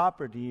this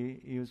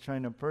property he was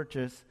trying to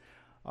purchase.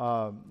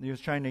 He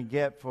was trying to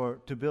get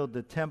to build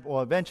the temple.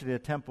 Well, eventually the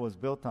temple was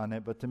built on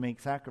it, but to make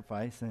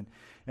sacrifice. And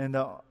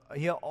the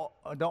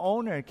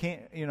owner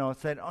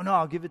said, oh no,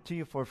 I'll give it to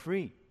you for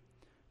free.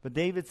 But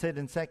David said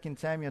in 2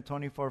 Samuel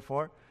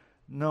 24:4,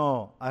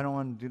 no, I don't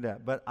want to do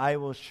that. But I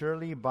will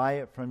surely buy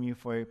it from you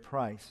for a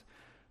price.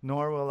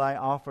 Nor will I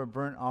offer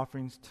burnt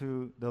offerings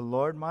to the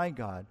Lord my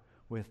God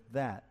with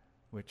that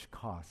which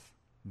costs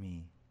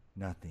me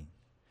nothing.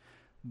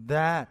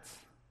 That's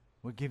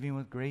what giving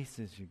with grace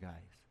is, you guys.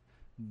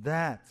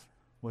 That's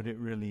what it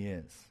really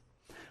is.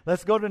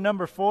 Let's go to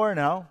number 4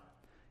 now.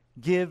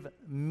 Give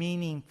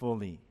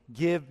meaningfully.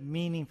 Give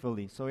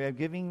meaningfully. So we have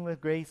giving with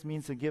grace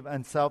means to give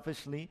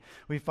unselfishly.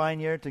 We find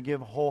here to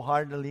give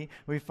wholeheartedly.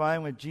 We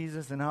find with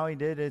Jesus and how he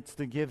did it's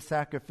to give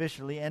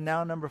sacrificially. And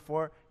now number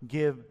 4,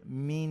 give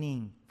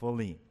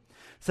meaningfully.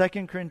 2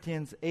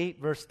 Corinthians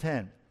 8 verse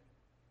 10.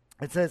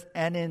 It says,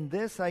 and in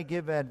this I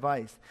give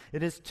advice.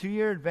 It is to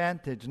your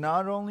advantage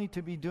not only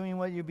to be doing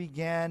what you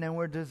began and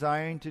were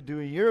desiring to do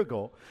a year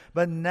ago,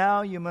 but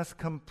now you must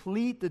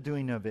complete the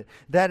doing of it.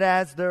 That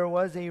as there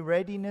was a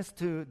readiness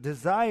to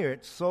desire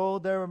it, so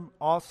there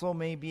also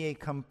may be a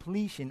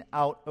completion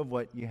out of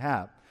what you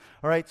have.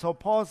 All right, so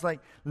Paul's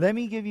like, let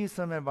me give you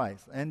some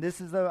advice. And this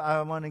is what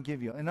I want to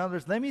give you. In other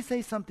words, let me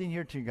say something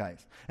here to you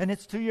guys. And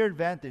it's to your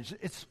advantage.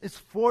 It's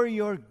for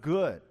your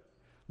good.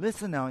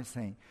 Listen now, he's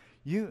saying,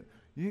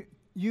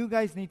 you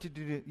guys need to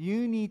do.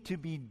 You need to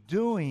be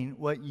doing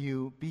what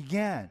you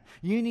began.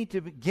 You need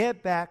to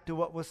get back to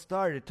what was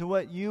started, to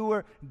what you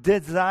were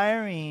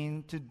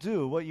desiring to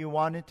do, what you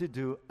wanted to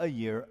do a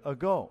year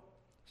ago.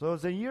 So it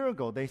was a year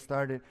ago they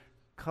started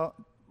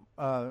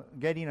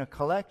getting a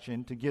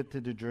collection to give to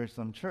the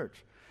Jerusalem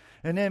church.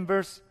 And then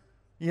verse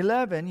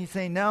 11, he's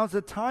saying, now's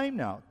the time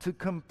now to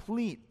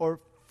complete or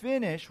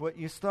finish what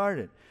you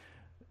started.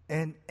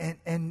 And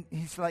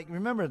he's like,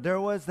 remember, there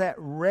was that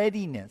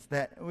readiness,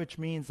 which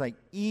means like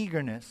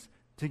eagerness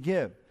to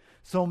give.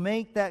 So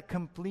make that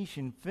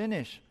completion,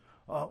 finish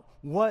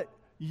what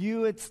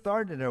you had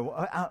started,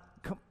 or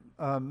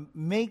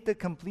make the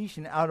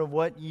completion out of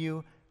what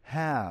you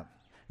have.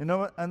 In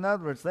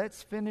other words,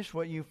 let's finish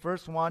what you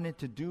first wanted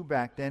to do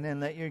back then and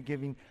let your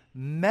giving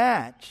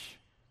match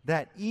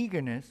that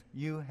eagerness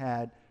you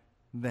had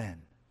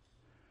then.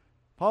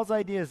 Paul's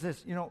idea is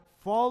this,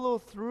 follow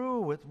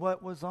through with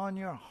what was on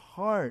your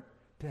heart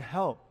to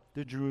help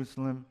the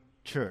Jerusalem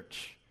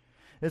church.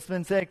 It's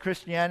been said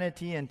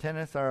Christianity and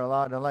tennis are a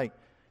lot alike.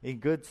 A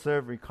good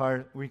serve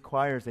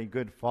requires a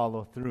good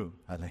follow through.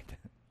 I like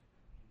that.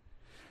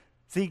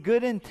 See,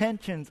 good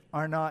intentions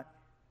are not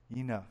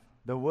enough.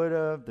 The would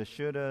have, the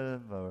should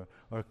have,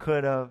 or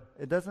could have.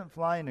 It doesn't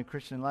fly in the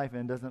Christian life,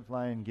 and it doesn't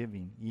fly in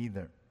giving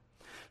either.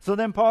 So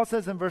then Paul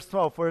says in verse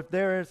 12, for if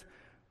there is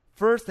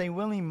first a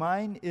willing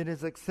mind, it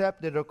is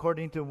accepted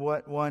according to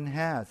what one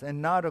has,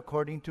 and not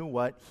according to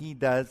what he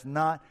does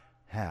not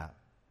have.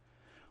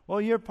 Well,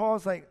 here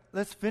Paul's like,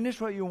 let's finish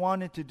what you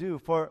wanted to do.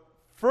 For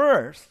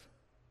first,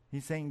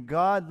 he's saying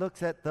God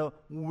looks at the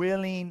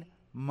willing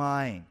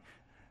mind.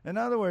 In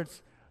other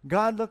words,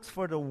 God looks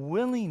for the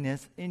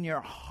willingness in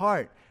your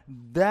heart.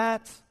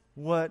 That's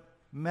what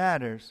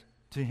matters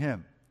to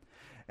him.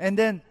 And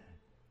then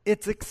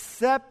it's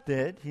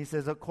accepted, he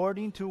says,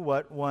 according to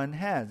what one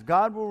has.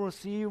 God will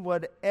receive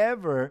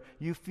whatever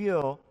you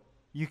feel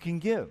you can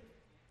give.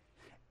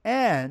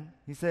 And,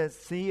 he says,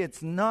 see,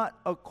 it's not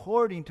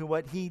according to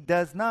what he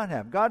does not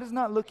have. God is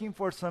not looking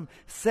for some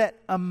set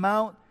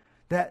amount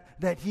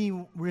that he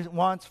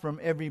wants from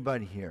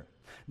everybody here.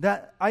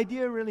 That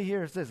idea really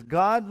here is this.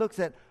 God looks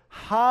at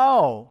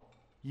how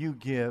you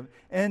give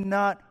and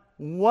not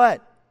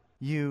what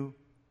you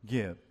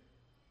give.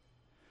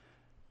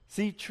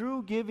 See,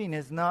 true giving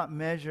is not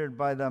measured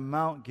by the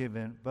amount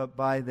given, but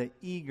by the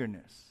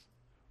eagerness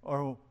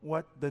or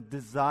what the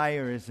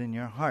desire is in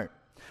your heart.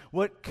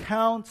 What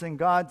counts in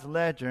God's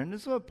ledger, and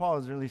this is what Paul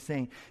is really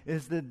saying,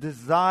 is the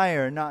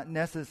desire, not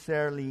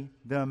necessarily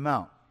the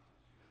amount.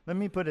 Let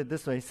me put it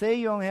this way. Say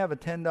you only have a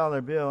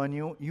 $10 bill and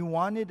you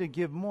wanted to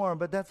give more,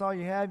 but that's all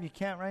you have. You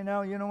can't right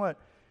now. You know what?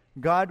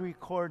 God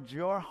records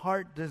your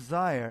heart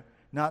desire,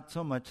 not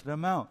so much the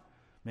amount.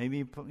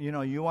 Maybe,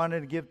 you wanted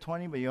to give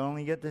 20, but you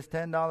only get this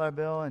 $10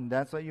 bill, and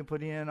that's what you're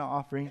putting in an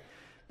offering.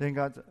 Then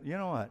God's, you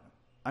know what?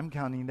 I'm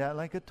counting that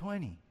like a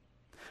 20.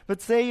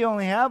 But say you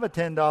only have a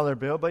 $10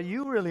 bill, but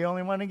you really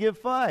only want to give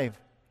 5.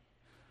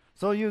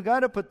 So you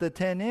got to put the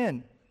 10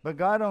 in, but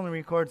God only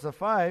records the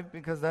 5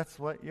 because that's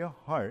what your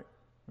heart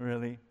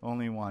really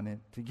only wanted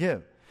to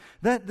give.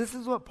 This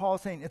is what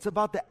Paul's saying. It's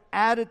about the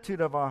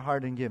attitude of our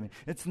heart in giving.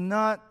 It's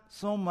not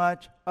so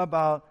much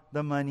about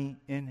the money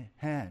in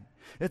hand.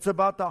 It's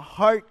about the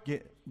heart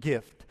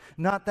gift,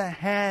 not the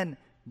hand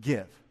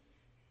gift.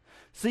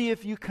 See,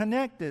 if you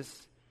connect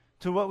this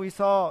to what we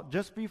saw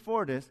just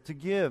before this, to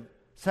give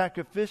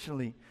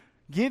sacrificially,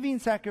 giving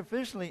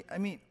sacrificially,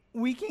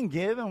 we can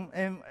give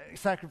and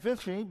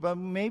sacrificially, but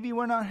maybe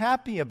we're not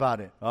happy about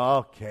it.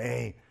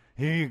 Okay,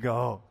 here you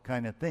go,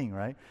 kind of thing,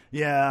 right?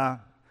 Yeah,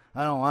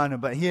 I don't want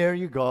it, but here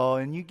you go,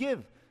 and you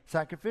give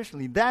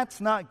sacrificially. That's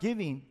not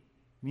giving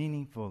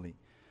meaningfully.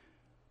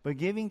 But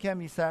giving can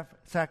be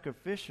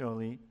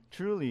sacrificially,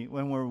 truly,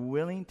 when we're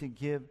willing to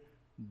give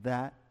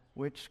that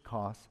which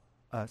costs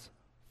us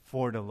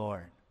for the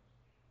Lord.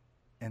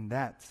 And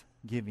that's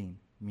giving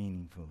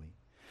meaningfully.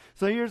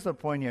 So here's the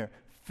point here.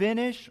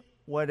 Finish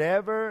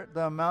whatever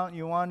the amount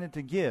you wanted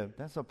to give.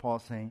 That's what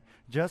Paul's saying.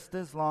 Just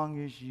as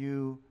long as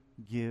you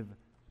give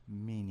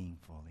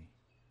meaningfully.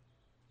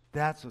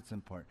 That's what's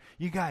important.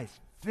 You guys,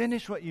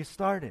 finish what you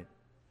started.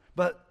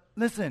 But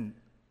listen,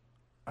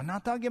 I'm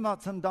not talking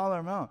about some dollar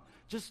amount.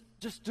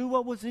 Just do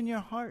what was in your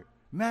heart.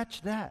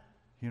 Match that,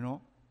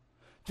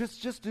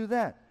 Just do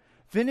that.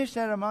 Finish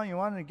that amount you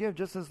wanted to give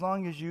just as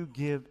long as you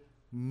give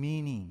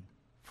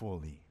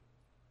meaningfully.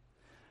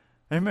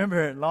 I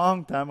remember a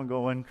long time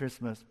ago one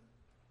Christmas,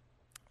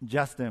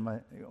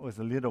 Justin was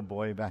a little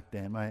boy back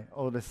then, my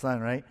oldest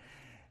son, right?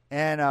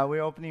 And we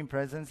were opening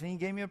presents, and he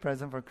gave me a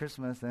present for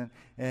Christmas,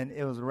 and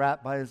it was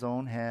wrapped by his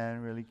own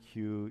hand, really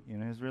cute. It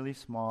was really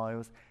small. It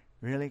was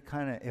really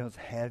it was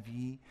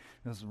heavy.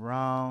 It was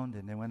round,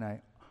 and then when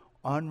I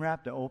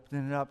unwrapped it,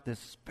 opened it up, this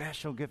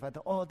special gift, I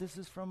thought, oh, this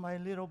is from my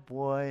little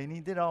boy, and he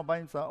did it all by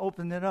himself. I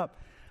opened it up.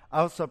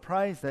 I was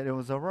surprised that it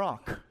was a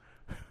rock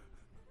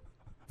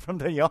from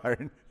the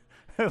yard.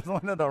 It was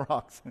one of the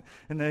rocks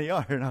in the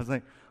yard, and I was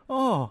like,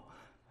 oh.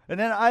 And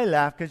then I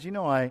laughed because,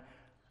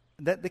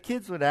 that the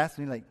kids would ask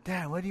me, like,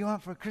 Dad, what do you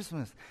want for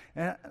Christmas?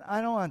 And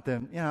I don't want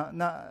them,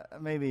 not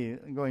maybe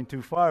going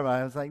too far, but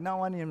I was like, not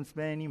wanting them to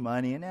spend any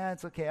money. And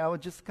it's okay. I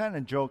would just kind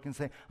of joke and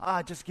say,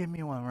 just give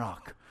me one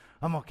rock.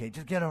 I'm okay.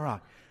 Just get a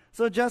rock.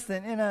 So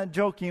Justin, in a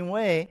joking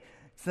way,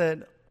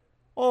 said,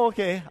 oh,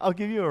 okay, I'll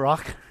give you a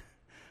rock.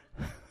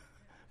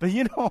 But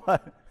you know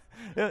what?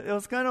 It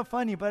was kind of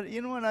funny, but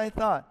you know what I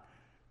thought?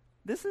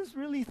 This is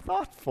really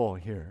thoughtful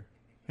here.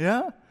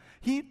 Yeah?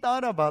 He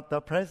thought about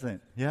the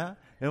present. Yeah?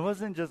 It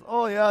wasn't just,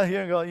 oh, yeah,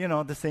 here you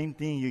go, the same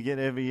thing you get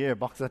every year,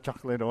 box of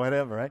chocolate or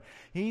whatever, right?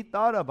 He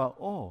thought about,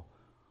 oh,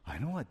 I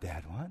know what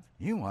Dad wants.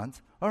 He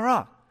wants a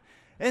rock.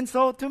 And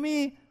so to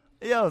me,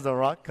 it was a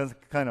rock because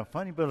it's kind of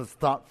funny, but it was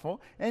thoughtful,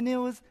 and it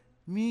was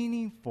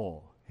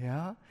meaningful,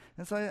 yeah?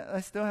 And so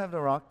I still have the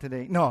rock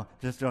today. No,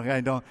 just joking,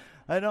 I don't,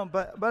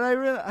 but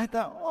I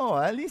thought, oh,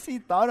 at least he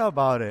thought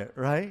about it,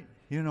 right?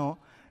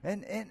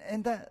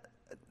 And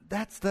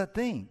that's the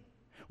thing.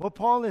 What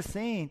Paul is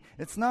saying,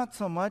 it's not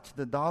so much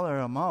the dollar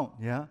amount,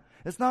 yeah?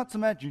 It's not so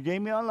much, you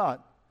gave me a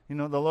lot.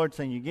 The Lord's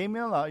saying, you gave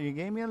me a lot, you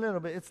gave me a little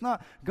bit. It's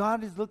not.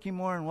 God is looking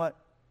more in what?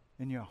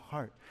 In your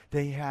heart.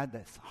 They had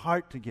this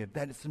heart to give,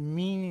 that it's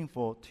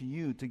meaningful to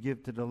you to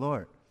give to the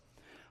Lord.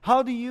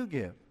 How do you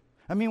give?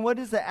 What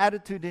is the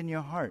attitude in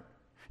your heart?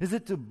 Is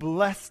it to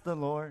bless the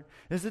Lord?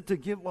 Is it to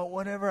give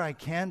whatever I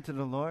can to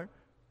the Lord?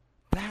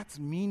 That's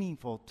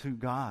meaningful to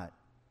God.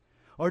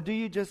 Or do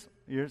you just,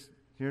 here's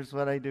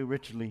what I do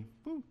ritually.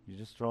 Woo, you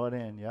just throw it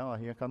in. Yeah, well,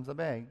 here comes a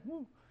bag.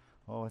 Woo.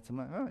 Oh, what's in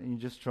my? Oh, you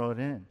just throw it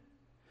in.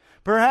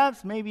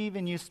 Perhaps maybe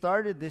even you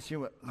started this year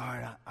with,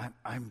 Lord,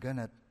 I'm going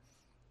to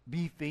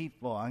be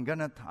faithful. I'm going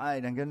to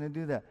tithe. I'm going to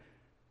do that.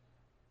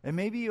 And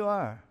maybe you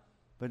are.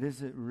 But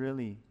is it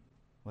really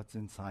what's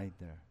inside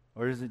there?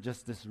 Or is it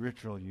just this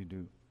ritual you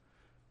do?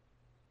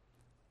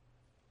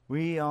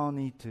 We all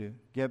need to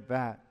get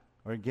back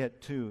or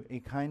get to a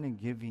kind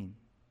of giving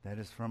that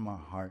is from our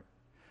heart.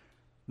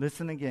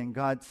 Listen again,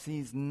 God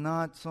sees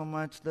not so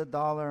much the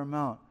dollar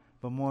amount,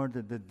 but more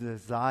the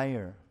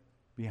desire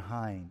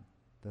behind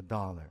the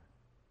dollar.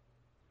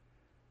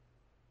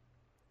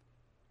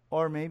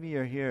 Or maybe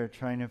you're here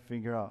trying to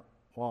figure out,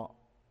 well,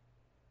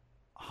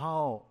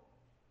 how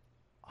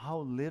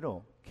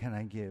little can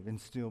I give and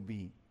still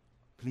be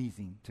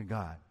pleasing to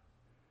God?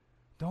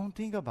 Don't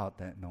think about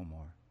that no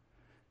more.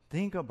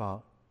 Think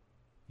about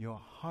your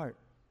heart,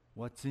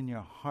 what's in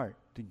your heart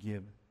to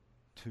give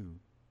to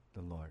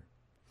the Lord.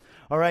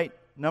 All right,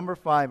 number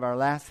 5, our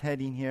last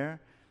heading here.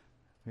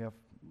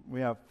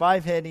 We have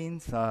 5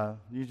 headings.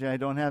 Usually I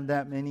don't have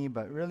that many,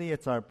 but really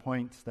it's our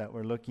points that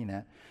we're looking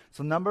at.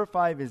 So number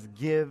 5 is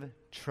give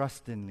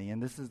trustingly,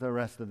 and this is the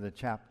rest of the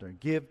chapter.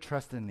 Give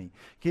trustingly.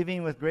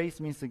 Giving with grace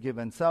means to give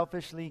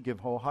unselfishly, give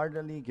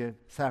wholeheartedly, give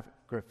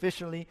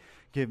sacrificially,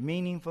 give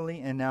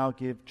meaningfully, and now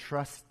give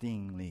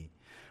trustingly.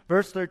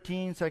 Verse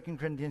 13, 2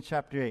 Corinthians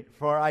chapter 8.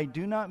 For I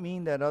do not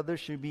mean that others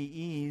should be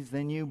eased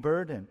and you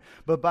burdened,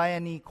 but by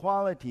an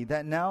equality,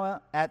 that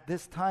now at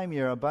this time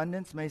your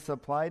abundance may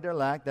supply their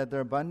lack, that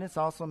their abundance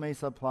also may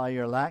supply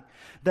your lack,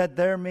 that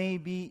there may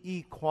be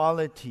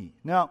equality.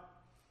 Now,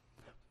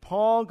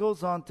 Paul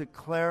goes on to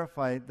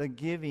clarify the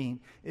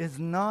giving is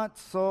not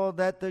so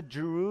that the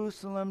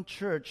Jerusalem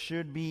church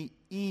should be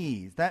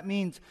eased. That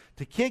means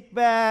to kick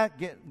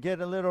back, get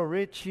a little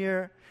rich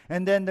here,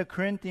 and then the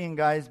Corinthian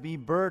guys be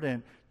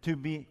burdened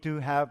to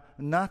have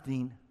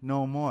nothing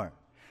no more.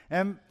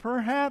 And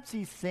perhaps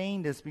he's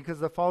saying this because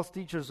the false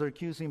teachers are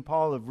accusing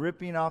Paul of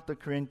ripping off the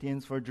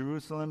Corinthians for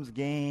Jerusalem's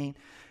gain.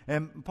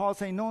 And Paul's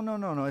saying,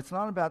 no, it's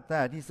not about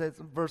that. He says,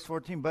 verse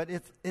 14, but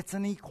it's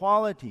an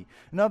equality.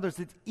 In other words,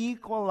 it's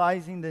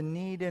equalizing the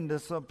need and the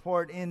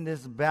support in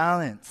this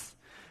balance.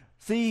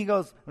 See, he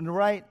goes,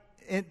 right,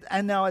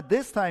 and now at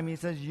this time he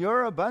says,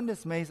 your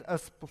abundance may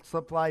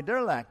supply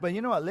their lack. But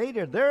you know what?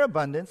 Later, their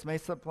abundance may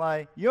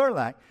supply your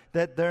lack,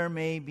 that there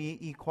may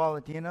be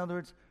equality. In other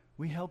words,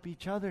 we help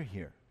each other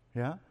here.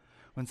 Yeah?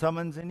 When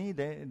someone's in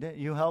need,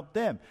 you help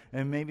them.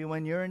 And maybe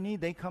when you're in need,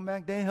 they come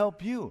back, they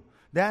help you.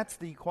 That's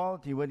the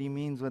equality, what he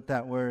means with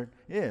that word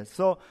is.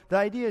 So the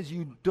idea is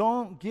you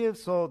don't give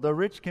so the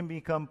rich can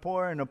become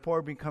poor and the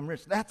poor become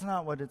rich. That's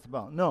not what it's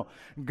about. No,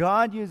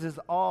 God uses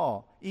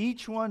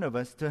each one of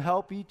us, to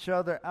help each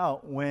other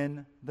out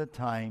when the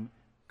time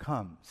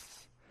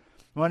comes.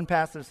 One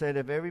pastor said,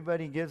 if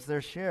everybody gives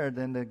their share,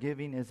 then the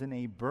giving isn't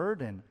a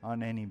burden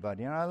on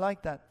anybody. And I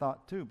like that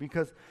thought too,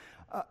 because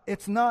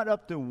it's not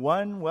up to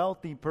one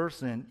wealthy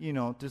person,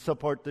 to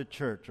support the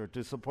church or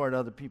to support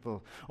other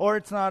people. Or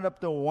it's not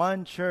up to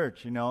one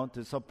church,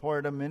 to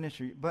support a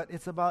ministry. But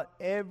it's about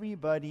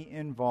everybody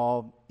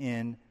involved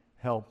in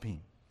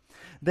helping.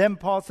 Then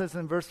Paul says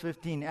in verse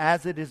 15,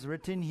 as it is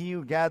written, he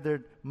who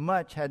gathered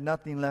much had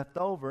nothing left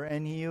over,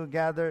 and he who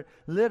gathered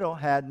little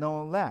had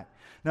no lack.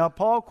 Now,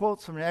 Paul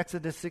quotes from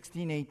Exodus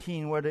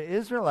 16:18, where the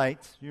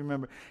Israelites, you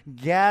remember,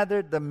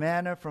 gathered the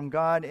manna from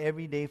God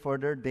every day for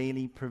their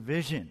daily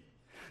provision.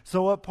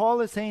 So what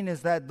Paul is saying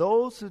is that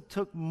those who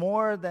took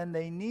more than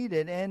they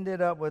needed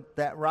ended up with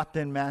that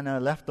rotten manna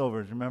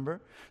leftovers,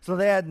 remember? So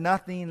they had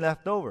nothing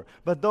left over.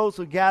 But those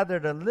who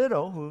gathered a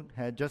little, who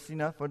had just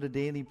enough for the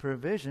daily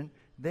provision,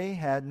 they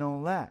had no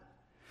lack.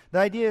 The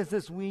idea is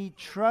this: we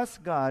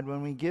trust God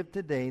when we give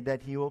today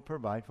that he will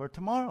provide for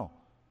tomorrow.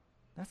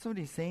 That's what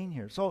he's saying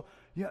here. So,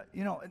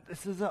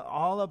 this is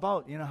all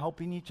about,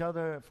 helping each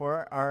other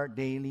for our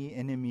daily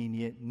and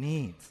immediate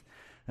needs.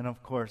 And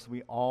of course,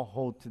 we all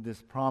hold to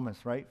this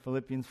promise, right?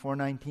 Philippians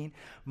 4:19,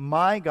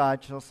 my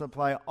God shall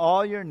supply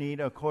all your need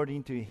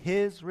according to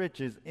his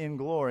riches in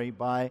glory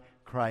by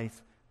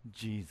Christ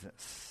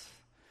Jesus.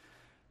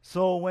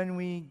 So when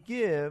we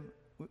give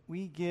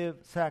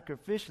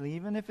sacrificially.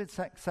 Even if it's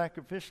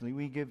sacrificially,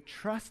 we give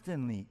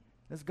trustingly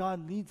as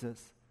God leads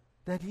us,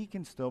 that he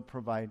can still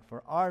provide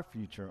for our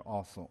future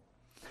also.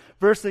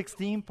 Verse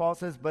 16, Paul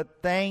says,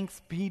 but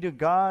thanks be to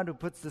God who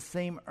puts the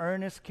same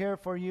earnest care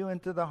for you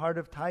into the heart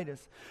of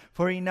Titus.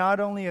 For he not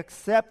only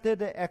accepted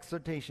the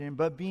exhortation,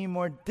 but being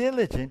more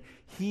diligent,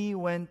 he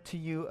went to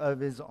you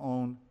of his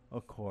own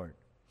accord.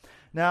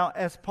 Now,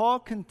 as Paul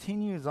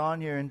continues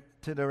on here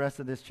into the rest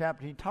of this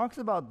chapter, he talks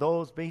about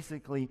those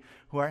basically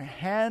who are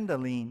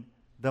handling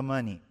the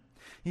money.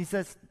 He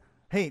says,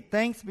 hey,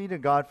 thanks be to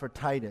God for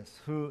Titus,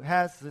 who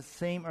has the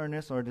same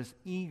earnestness or this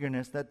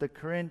eagerness that the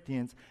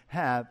Corinthians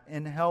have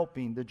in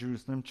helping the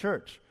Jerusalem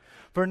church.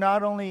 For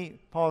not only,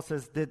 Paul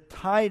says, did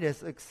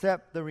Titus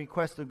accept the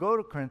request to go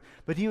to Corinth,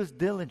 but he was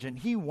diligent.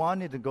 He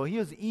wanted to go. He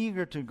was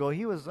eager to go.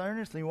 He was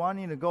earnestly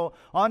wanting to go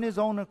on his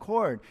own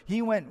accord.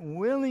 He went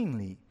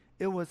willingly.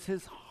 It was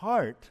his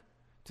heart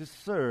to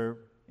serve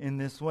in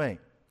this way.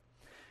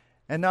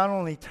 And not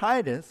only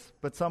Titus,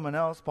 but someone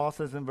else, Paul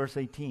says in verse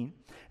 18,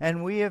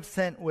 and we have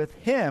sent with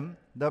him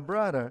the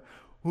brother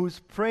whose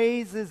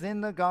praise is in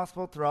the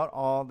gospel throughout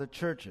all the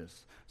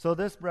churches. So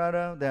this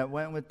brother that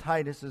went with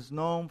Titus is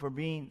known for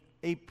being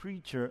a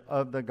preacher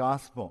of the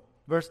gospel.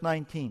 Verse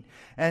 19,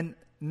 and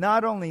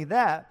not only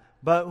that,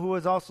 but who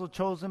was also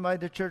chosen by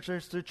the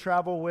churches to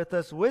travel with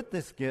us with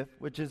this gift,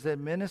 which is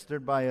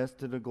administered by us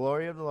to the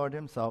glory of the Lord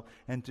himself,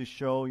 and to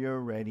show your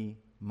ready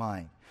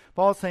mind.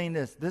 Paul's saying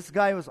this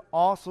guy was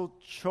also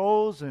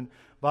chosen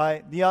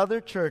by the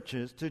other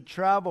churches to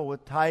travel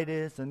with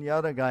Titus and the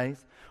other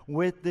guys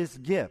with this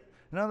gift.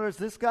 In other words,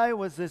 this guy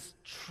was this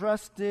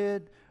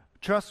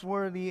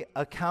trustworthy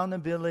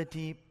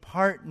accountability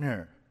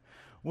partner,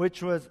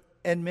 which was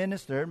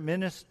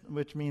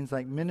which means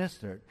like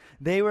ministered.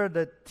 They were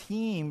the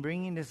team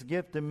bringing this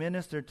gift to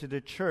minister to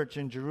the church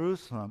in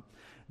Jerusalem,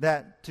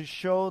 that to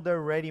show their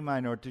ready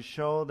mind or to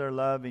show their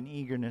love and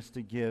eagerness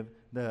to give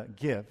the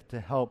gift to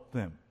help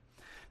them.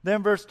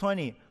 Then verse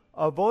 20,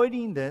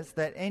 avoiding this,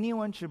 that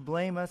anyone should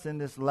blame us in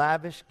this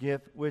lavish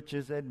gift which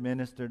is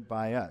administered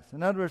by us.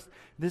 In other words,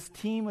 this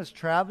team was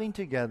traveling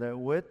together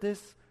with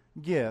this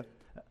gift,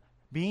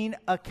 being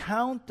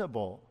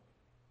accountable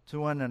to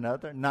one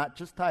another, not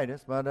just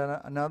Titus, but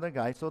another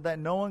guy, so that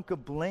no one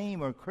could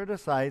blame or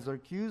criticize or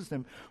accuse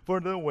them for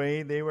the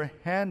way they were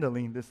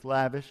handling this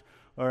lavish,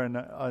 or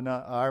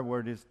our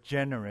word is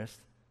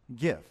generous,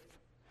 gift.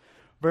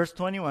 Verse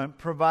 21,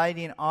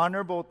 providing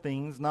honorable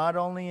things, not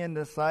only in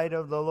the sight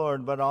of the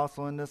Lord, but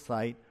also in the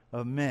sight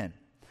of men.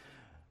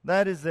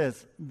 That is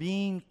this,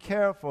 being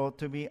careful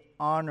to be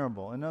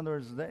honorable. In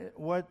other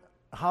words,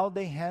 how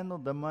they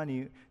handled the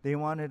money, they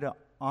wanted to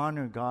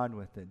honor God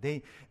with it.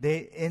 They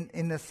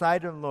in the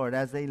sight of the Lord,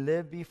 as they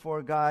lived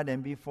before God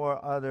and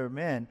before other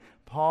men,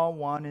 Paul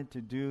wanted to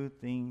do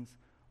things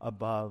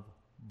above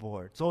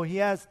board. So he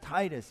has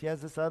Titus, he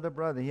has this other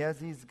brother, he has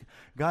these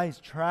guys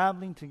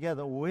traveling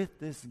together with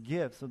this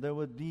gift, so there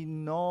would be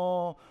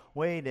no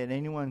way that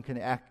anyone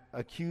can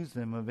accuse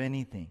them of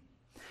anything.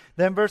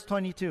 Then verse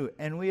 22,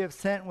 and we have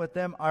sent with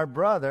them our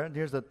brother,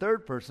 there's a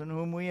third person,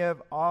 whom we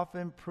have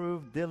often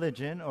proved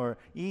diligent or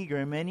eager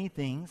in many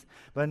things,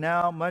 but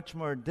now much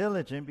more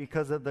diligent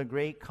because of the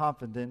great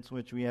confidence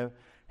which we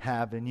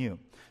have in you.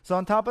 So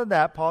on top of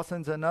that, Paul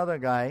sends another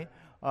guy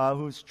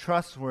who's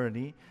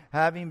trustworthy,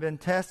 having been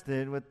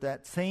tested with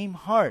that same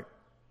heart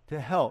to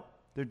help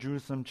the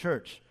Jerusalem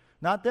church.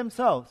 Not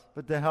themselves,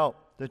 but to help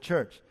the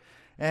church.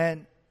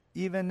 And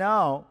even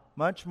now,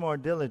 much more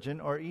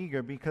diligent or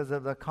eager because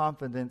of the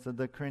confidence of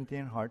the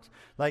Corinthian hearts.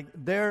 Like,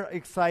 they're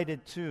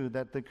excited too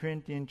that the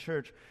Corinthian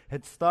church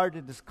had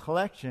started this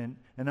collection,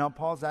 and now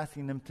Paul's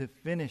asking them to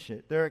finish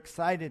it. They're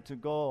excited to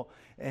go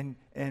and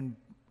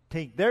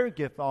take their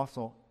gift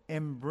also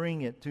and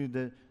bring it to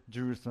the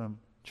Jerusalem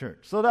church.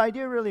 So the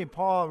idea really,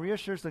 Paul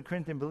reassures the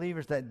Corinthian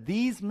believers that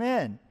these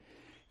men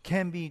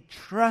can be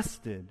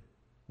trusted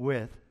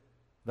with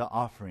the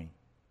offering.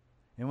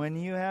 And when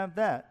you have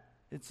that,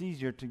 it's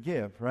easier to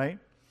give, right?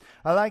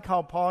 I like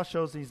how Paul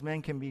shows these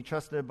men can be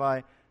trusted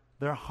by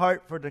their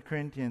heart for the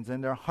Corinthians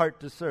and their heart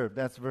to serve.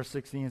 That's verse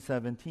 16 and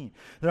 17.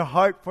 Their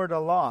heart for the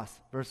lost,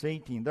 verse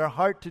 18. Their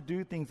heart to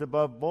do things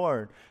above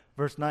board,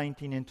 verse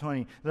 19 and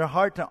 20. Their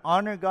heart to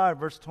honor God,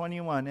 verse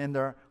 21. And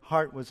their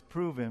heart was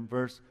proven,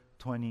 verse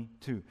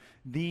 22.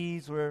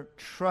 These were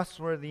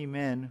trustworthy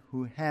men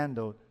who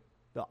handled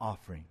the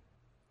offering.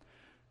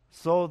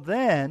 So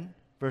then,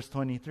 verse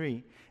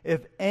 23,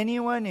 if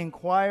anyone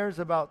inquires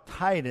about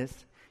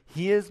Titus,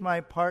 he is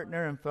my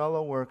partner and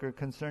fellow worker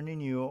concerning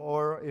you,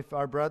 or if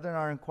our brethren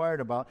are inquired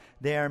about,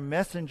 they are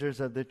messengers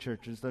of the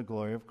churches, the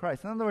glory of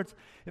Christ. In other words,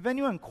 if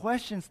anyone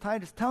questions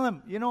Titus, tell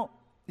him,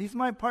 he's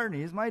my partner,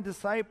 he's my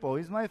disciple,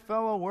 he's my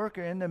fellow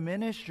worker in the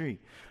ministry.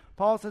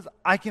 Paul says,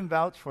 I can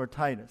vouch for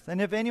Titus.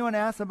 And if anyone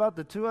asks about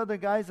the two other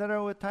guys that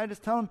are with Titus,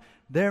 tell them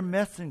they're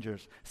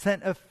messengers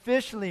sent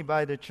officially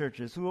by the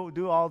churches who will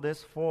do all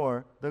this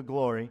for the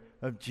glory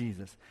of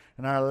Jesus.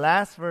 And our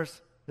last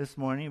verse this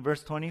morning,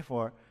 verse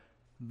 24,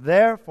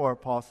 therefore,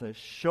 Paul says,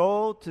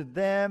 show to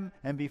them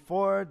and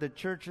before the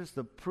churches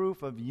the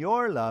proof of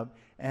your love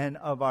and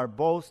of our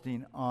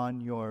boasting on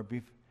your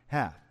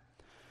behalf.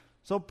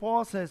 So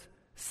Paul says,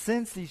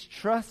 since these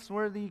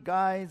trustworthy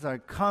guys are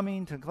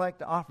coming to collect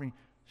the offering,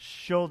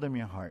 show them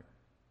your heart.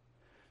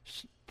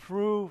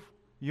 Prove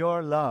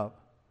your love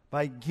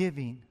by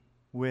giving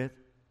with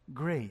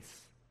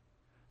grace.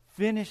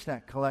 Finish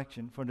that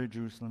collection for the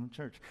Jerusalem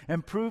church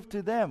and prove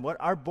to them what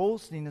our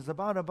boasting is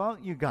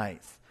about you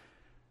guys.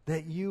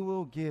 That you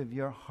will give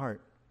your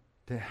heart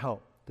to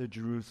help the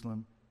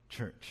Jerusalem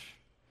church.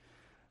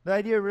 The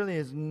idea really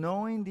is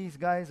knowing these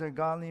guys are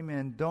godly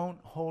men, don't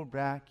hold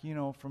back,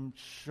 from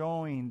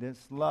showing this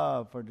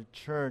love for the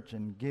church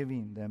and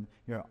giving them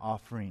your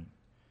offering.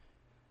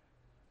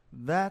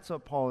 That's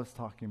what Paul is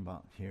talking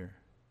about here.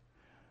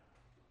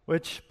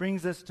 Which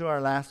brings us to our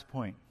last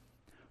point.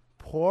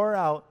 Pour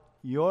out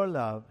your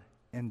love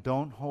and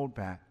don't hold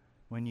back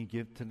when you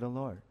give to the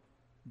Lord.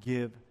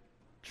 Give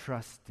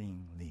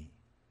trustingly.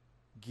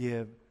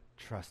 Give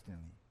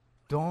trustingly.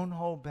 Don't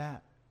hold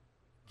back.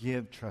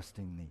 Give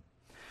trustingly.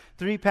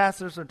 3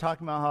 pastors are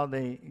talking about how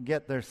they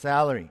get their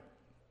salary.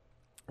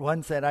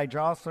 One said, I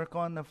draw a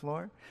circle on the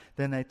floor,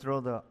 then I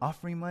throw the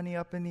offering money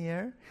up in the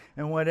air,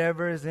 and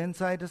whatever is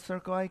inside the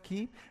circle I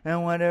keep,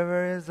 and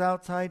whatever is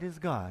outside is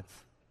God's.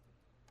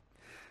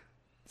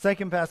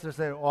 Second pastor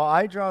said, well,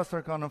 I draw a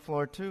circle on the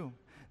floor too.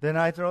 Then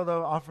I throw the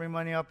offering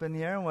money up in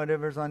the air, and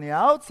whatever's on the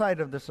outside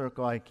of the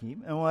circle I keep,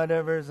 and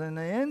whatever's in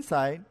the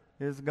inside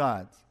is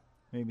God's.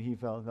 Maybe he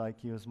felt like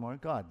he was more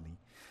godly.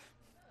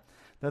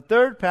 The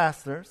third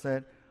pastor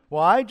said,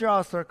 well, I draw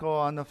a circle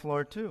on the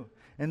floor too.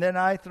 And then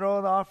I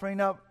throw the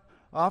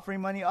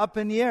offering money up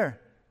in the air.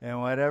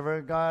 And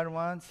whatever God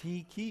wants,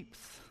 he keeps.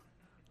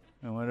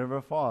 And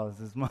whatever falls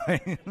is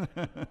mine.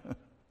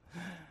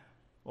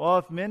 Well,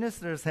 if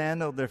ministers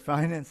handled their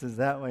finances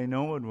that way,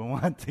 no one would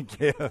want to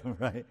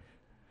give, right?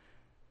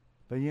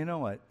 But you know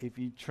what? If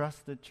you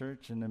trust the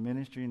church and the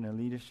ministry and the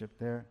leadership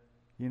there,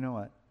 you know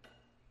what?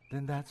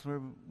 Then that's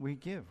where we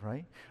give,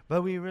 right?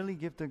 But we really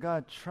give to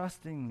God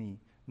trustingly,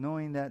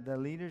 knowing that the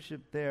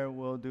leadership there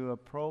will do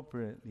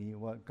appropriately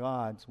what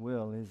God's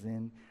will is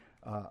in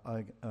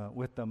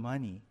with the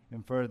money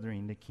in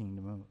furthering the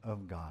kingdom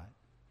of God.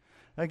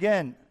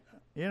 Again,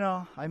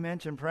 I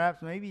mentioned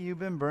perhaps maybe you've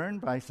been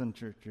burned by some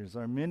churches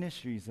or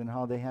ministries and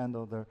how they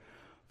handle their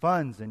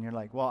funds, and you're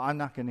like, well, I'm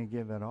not going to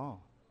give at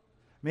all.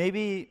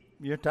 Maybe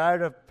you're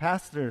tired of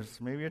pastors.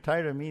 Maybe you're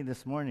tired of me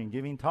this morning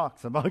giving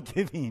talks about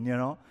giving,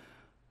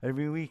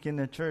 every week in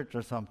the church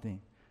or something.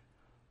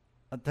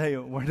 I'll tell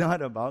you, we're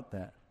not about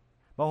that.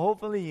 But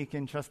hopefully you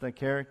can trust the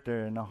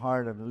character and the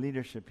heart of the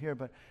leadership here.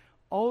 But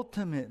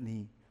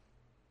ultimately,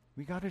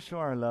 we got to show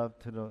our love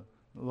to the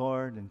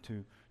Lord and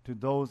to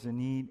those in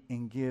need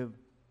and give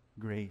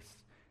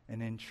grace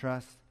and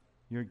entrust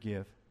your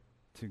gift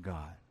to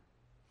God.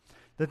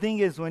 The thing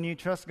is, when you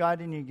trust God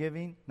in your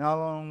giving, not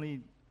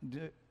only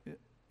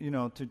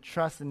to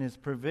trust in His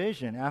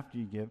provision after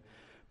you give,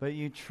 but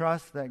you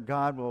trust that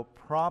God will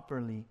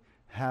properly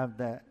have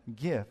that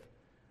gift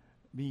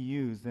be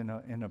used in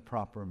a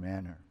proper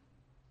manner.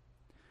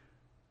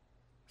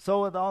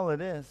 So with all of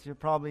this, you're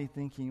probably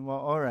thinking, well,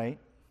 all right,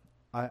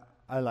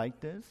 I like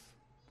this,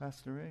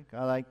 Pastor Rick.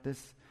 I like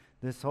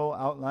this whole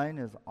outline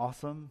is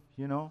awesome,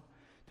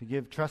 to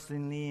give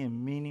trustingly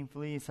and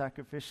meaningfully,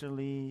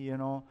 sacrificially,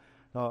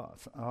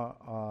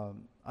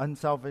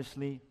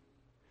 unselfishly.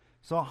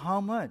 So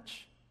how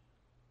much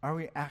are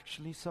we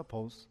actually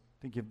supposed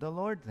to give the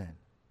Lord then?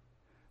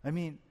 I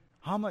mean,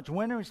 how much?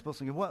 When are we supposed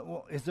to give?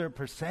 What is there a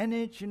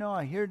percentage?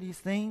 I hear these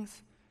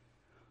things.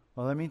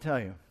 Well, let me tell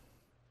you.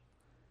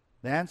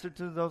 The answer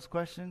to those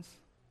questions,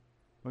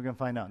 we're going to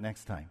find out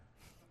next time.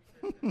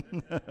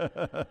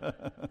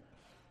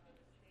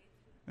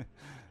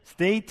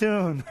 Stay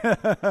tuned.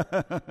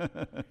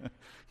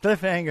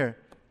 Cliffhanger.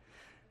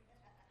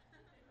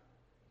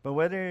 But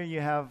whether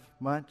you have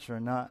much or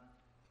not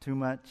too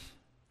much,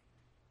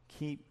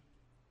 keep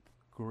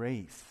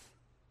grace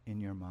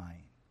in your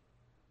mind.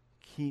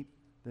 Keep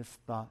this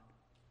thought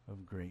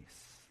of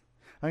grace.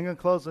 I'm going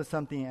to close with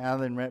something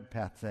Alan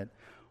Redpath said.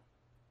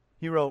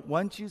 He wrote,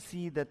 once you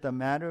see that the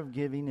matter of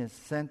giving is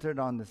centered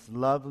on this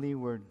lovely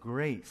word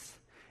grace,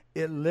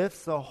 it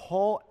lifts the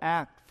whole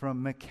act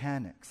from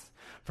mechanics,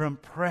 from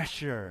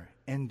pressure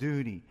and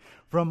duty,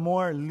 from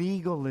more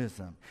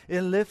legalism.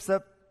 It lifts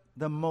up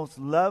the most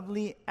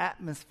lovely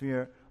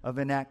atmosphere of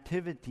an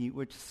activity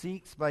which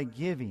seeks by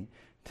giving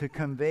to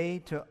convey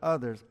to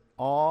others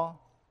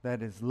all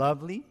that is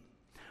lovely,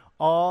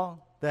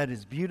 all that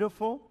is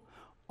beautiful,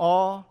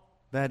 all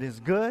that is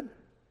good,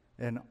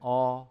 and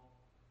all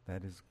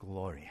that is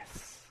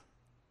glorious.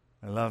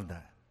 I love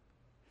that.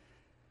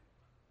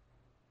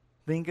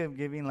 Think of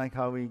giving like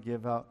how we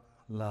give out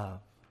love.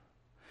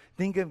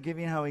 Think of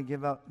giving how we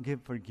give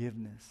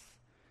forgiveness.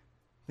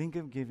 Think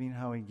of giving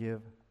how we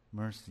give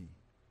mercy.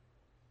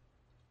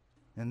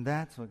 And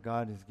that's what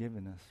God has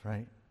given us,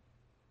 right?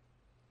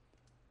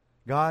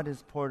 God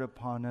has poured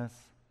upon us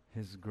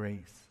His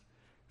grace.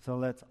 So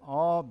let's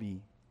all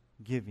be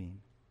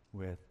giving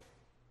with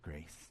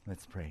grace.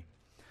 Let's pray.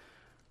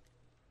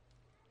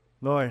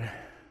 Lord,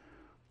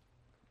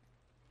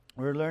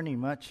 we're learning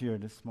much here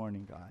this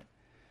morning, God.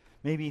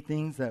 Maybe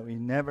things that we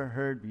never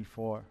heard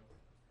before.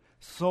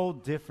 So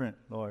different,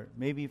 Lord.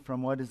 Maybe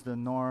from what is the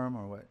norm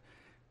or what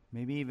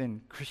maybe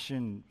even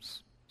Christian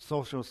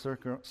social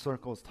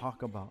circles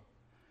talk about.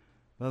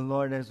 But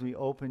Lord, as we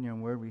open your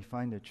word, we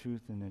find the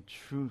truth, and the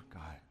truth,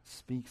 God,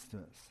 speaks to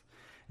us.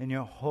 And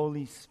your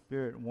Holy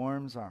Spirit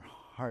warms our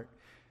heart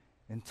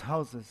and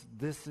tells us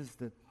this is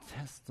the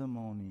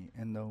testimony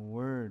and the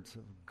words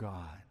of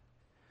God.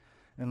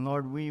 And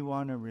Lord, we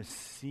want to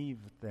receive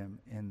them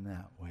in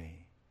that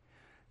way.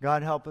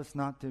 God, help us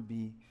not to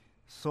be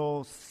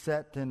so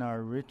set in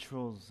our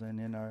rituals and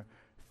in our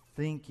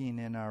thinking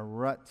and our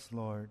ruts,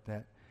 Lord,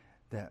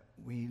 that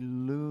we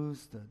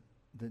lose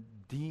the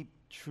deep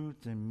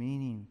truth and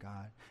meaning,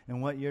 God,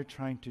 and what you're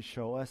trying to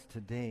show us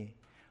today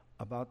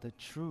about the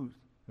truth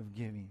of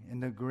giving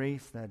and the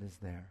grace that is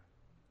there.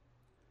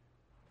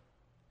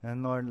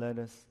 And Lord, let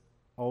us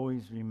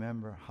always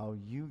remember how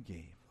you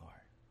gave, Lord,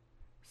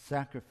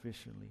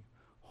 sacrificially,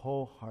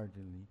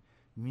 wholeheartedly,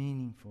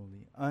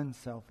 meaningfully,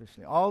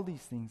 unselfishly, all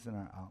these things in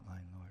our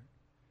outline, Lord.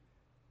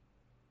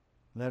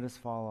 Let us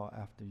follow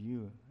after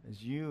you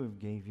as you have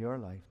gave your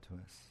life to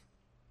us.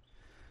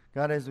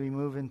 God, as we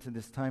move into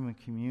this time of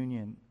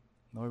communion,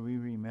 Lord, we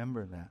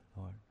remember that,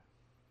 Lord.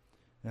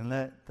 And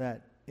let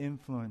that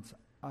influence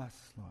us,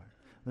 Lord.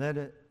 Let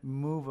it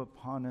move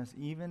upon us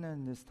even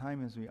in this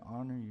time as we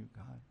honor you,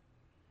 God.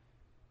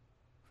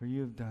 For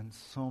you have done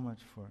so much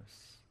for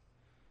us.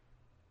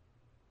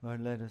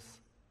 Lord, let us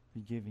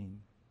be giving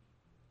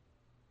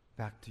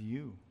back to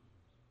you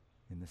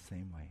in the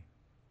same way.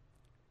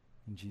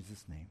 In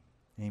Jesus' name,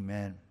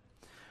 amen.